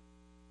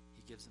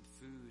 He gives them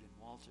food and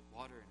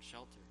water and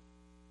shelter.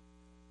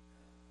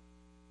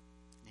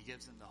 And he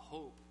gives them the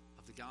hope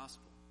of the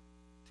gospel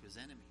to his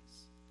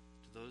enemies,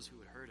 to those who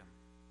would hurt him.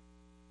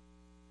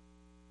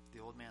 The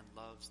old man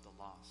loves the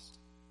lost.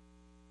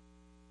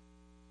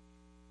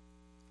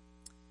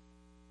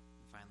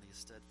 And finally, his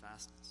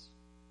steadfastness.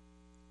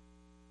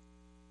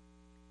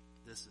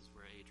 This is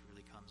where age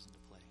really comes into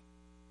play.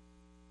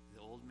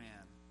 The old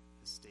man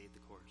has stayed the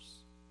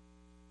course.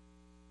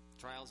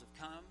 Trials have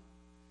come.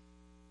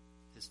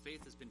 His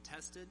faith has been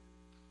tested.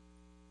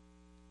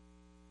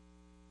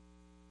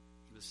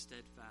 He was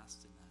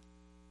steadfast in that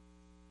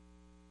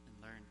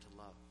and learned to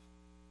love.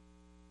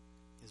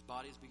 His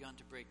body's begun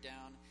to break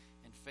down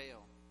and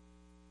fail.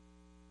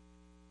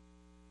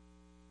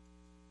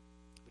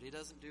 But he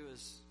doesn't do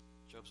as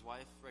Job's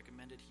wife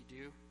recommended he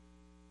do.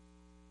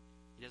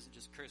 He doesn't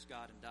just curse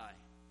God and die.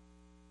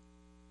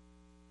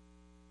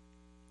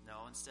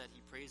 No, instead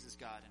he praises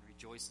God and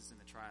rejoices in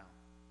the trial.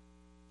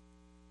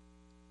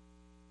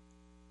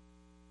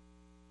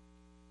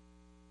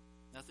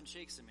 Nothing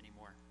shakes him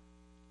anymore.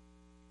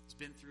 He's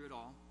been through it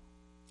all.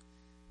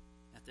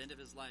 At the end of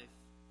his life,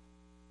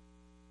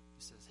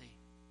 he says, hey,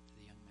 to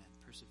the young man,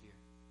 persevere.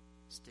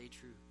 Stay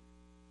true.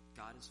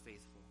 God is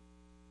faithful.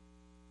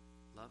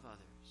 Love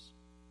others.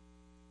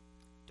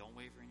 Don't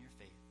waver in your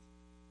faith.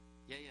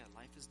 Yeah,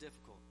 life is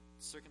difficult.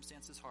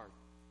 Circumstance is hard.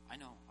 I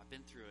know. I've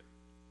been through it.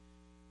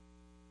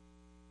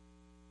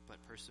 But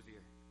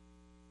persevere.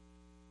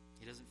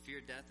 He doesn't fear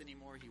death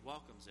anymore. He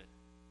welcomes it,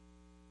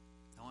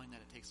 knowing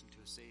that it takes him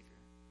to a Savior.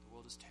 The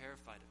world is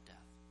terrified of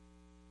death.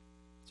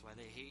 That's why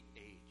they hate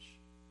age.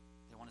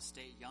 They want to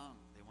stay young.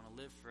 They want to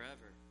live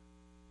forever.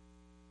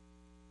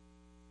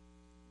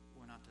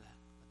 We're not to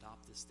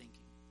adopt this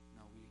thinking.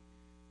 No,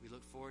 we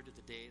look forward to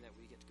the day that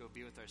we get to go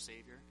be with our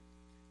Savior.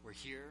 We're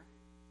here.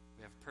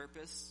 We have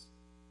purpose.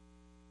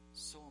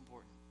 So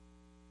important.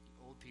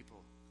 You old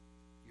people,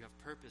 you have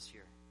purpose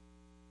here.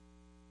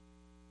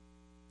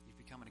 You've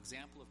become an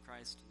example of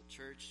Christ to the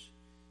church.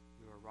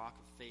 You're a rock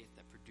of faith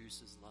that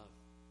produces love.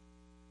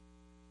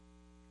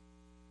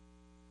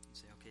 You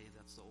say, okay,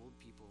 that's the old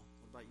people.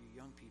 What about you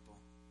young people?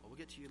 Well, we'll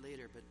get to you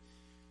later, but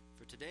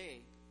for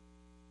today,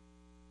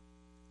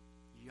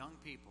 you young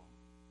people,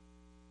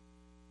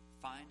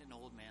 find an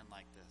old man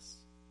like this.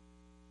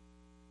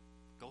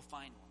 Go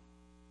find one.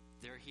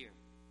 They're here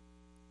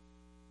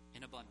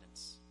in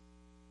abundance.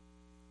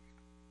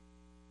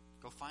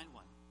 Go find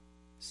one.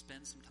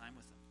 Spend some time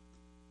with them.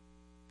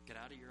 Get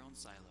out of your own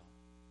silo.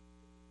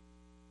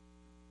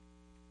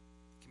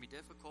 It can be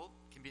difficult.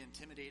 It can be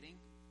intimidating.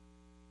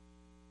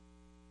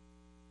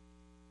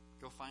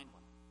 Go find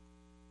one.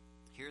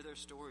 Hear their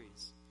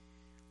stories.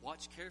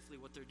 Watch carefully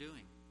what they're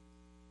doing.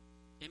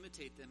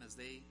 Imitate them as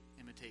they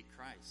imitate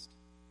Christ.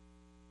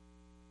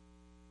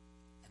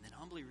 And then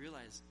humbly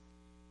realize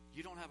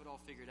You don't have it all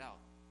figured out.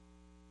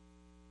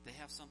 They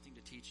have something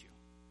to teach you.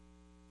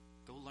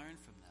 Go learn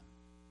from them.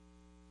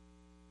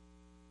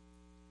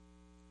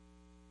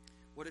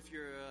 What if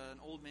you're an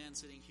old man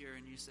sitting here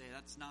and you say,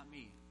 that's not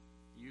me?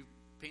 You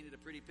painted a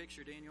pretty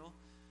picture, Daniel.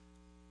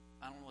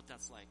 I don't know what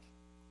that's like.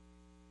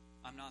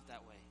 I'm not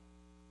that way.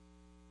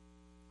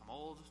 I'm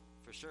old,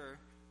 for sure,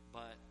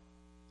 but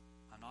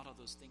I'm not all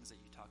those things that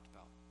you talked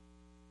about.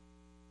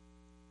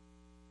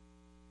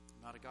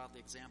 I'm not a godly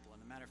example.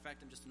 And a matter of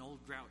fact, I'm just an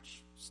old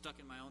grouch, stuck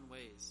in my own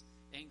ways,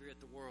 angry at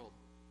the world,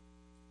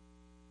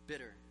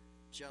 bitter,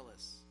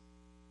 jealous.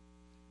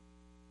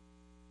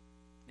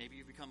 Maybe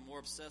you've become more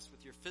obsessed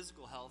with your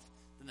physical health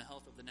than the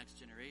health of the next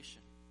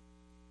generation.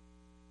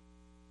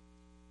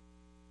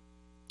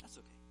 That's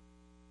okay.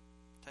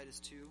 Titus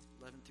 2,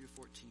 11 through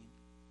 14.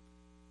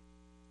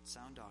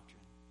 Sound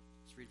doctrine.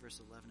 Let's read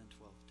verse 11 and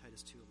 12.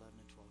 Titus 2, 11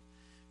 and 12.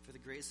 For the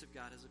grace of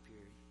God has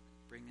appeared,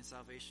 bringing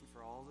salvation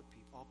for all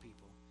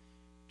people,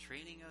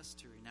 training us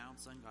to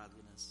renounce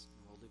ungodliness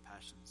and worldly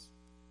passions.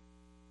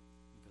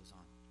 He goes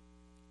on.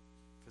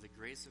 For the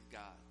grace of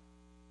God.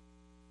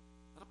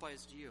 That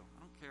applies to you. I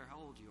don't care how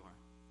old you are.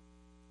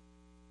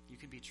 You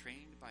can be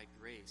trained by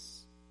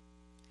grace.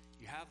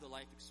 You have the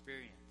life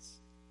experience.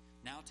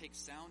 Now take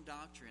sound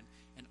doctrine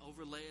and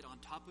overlay it on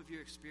top of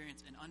your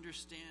experience and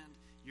understand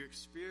your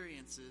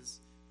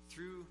experiences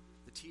through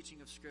the teaching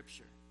of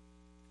Scripture.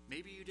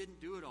 Maybe you didn't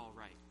do it all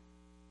right.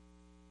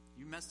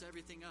 You messed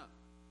everything up.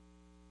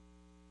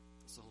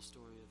 That's the whole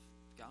story of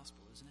the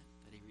gospel, isn't it?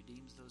 That he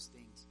redeems those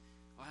things.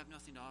 I have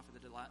nothing to offer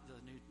the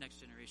new next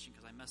generation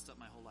because I messed up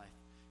my whole life.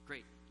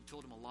 Great. You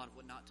told them a lot of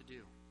what not to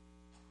do.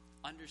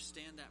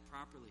 Understand that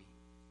properly.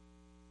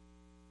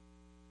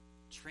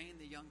 Train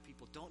the young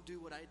people. Don't do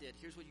what I did.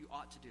 Here's what you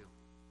ought to do.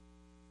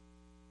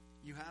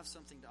 You have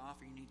something to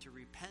offer. You need to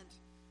repent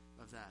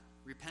of that.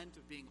 Repent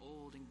of being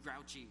old and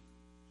grouchy.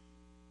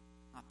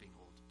 Not being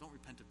old. Don't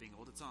repent of being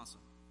old. It's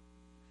awesome.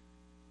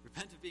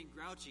 Repent of being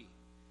grouchy.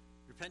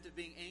 Repent of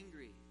being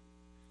angry.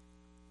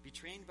 Be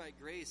trained by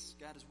grace.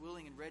 God is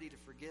willing and ready to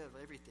forgive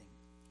everything.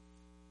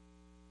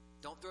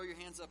 Don't throw your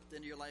hands up at the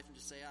end of your life and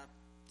just say,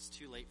 it's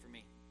too late for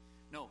me.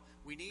 No,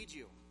 we need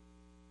you.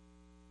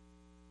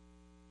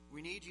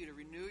 We need you to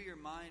renew your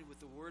mind with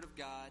the Word of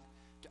God,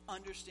 to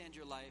understand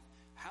your life,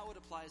 how it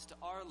applies to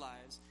our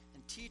lives,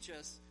 and teach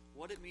us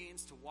what it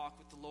means to walk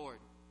with the Lord.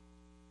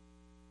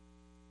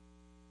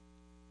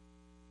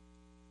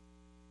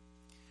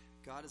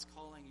 God is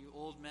calling you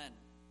old men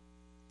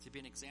to be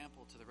an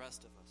example to the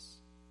rest of us.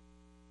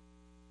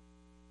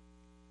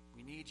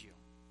 We need you.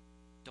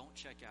 Don't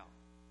check out.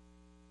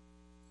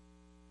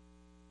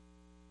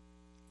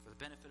 For the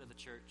benefit of the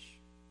church,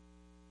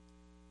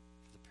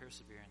 for the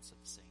perseverance of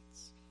the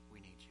saints, we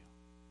need you.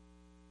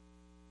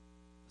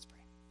 Let's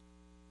pray.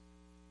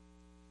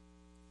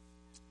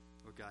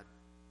 Lord God,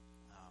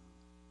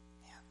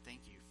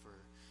 thank you for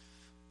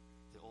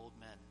the old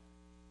men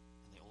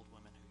and the old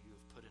women who you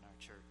have put in our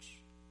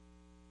church.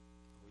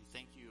 We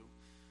thank you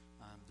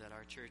that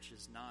our church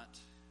is not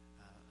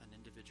an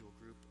individual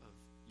group of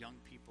young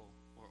people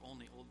or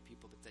only old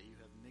people, but that you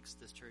have mixed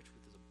this church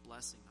with as a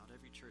blessing. Not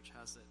every church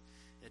has that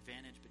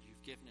advantage, but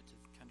you've given it to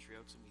Country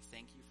Oaks, and we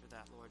thank you for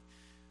that, Lord.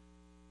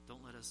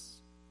 Don't let us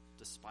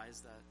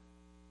despise that.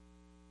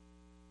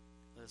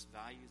 Let us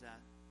value that,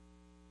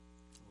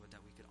 Lord,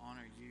 that we could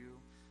honor you,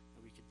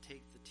 that we could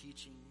take the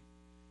teaching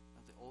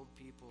of the old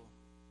people,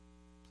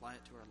 apply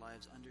it to our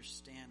lives,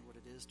 understand what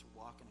it is to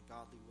walk in a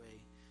godly way,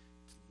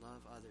 to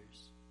love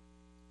others.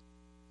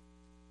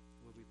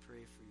 Lord, we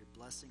pray for your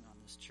blessing on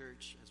this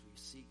church as we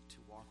seek to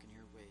walk in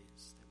your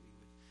ways, that we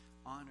would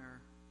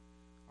honor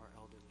our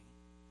elderly,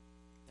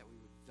 that we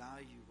would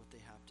value what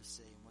they have to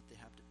say and what they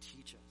have to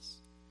teach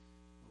us,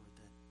 Lord,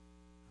 that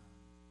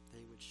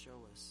they would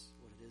show us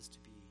what it is to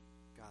be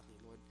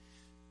godly. Lord,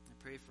 I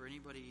pray for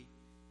anybody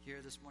here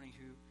this morning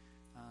who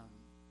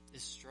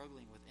is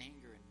struggling with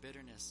anger and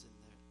bitterness in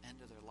the end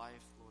of their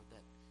life, Lord,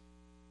 that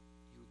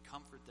you would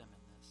comfort them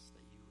in this,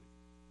 that you would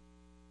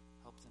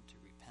help them to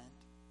repent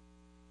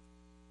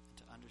and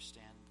to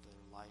understand their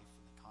life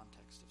in the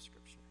context of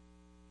Scripture.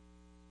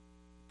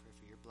 I pray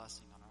for your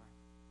blessing on our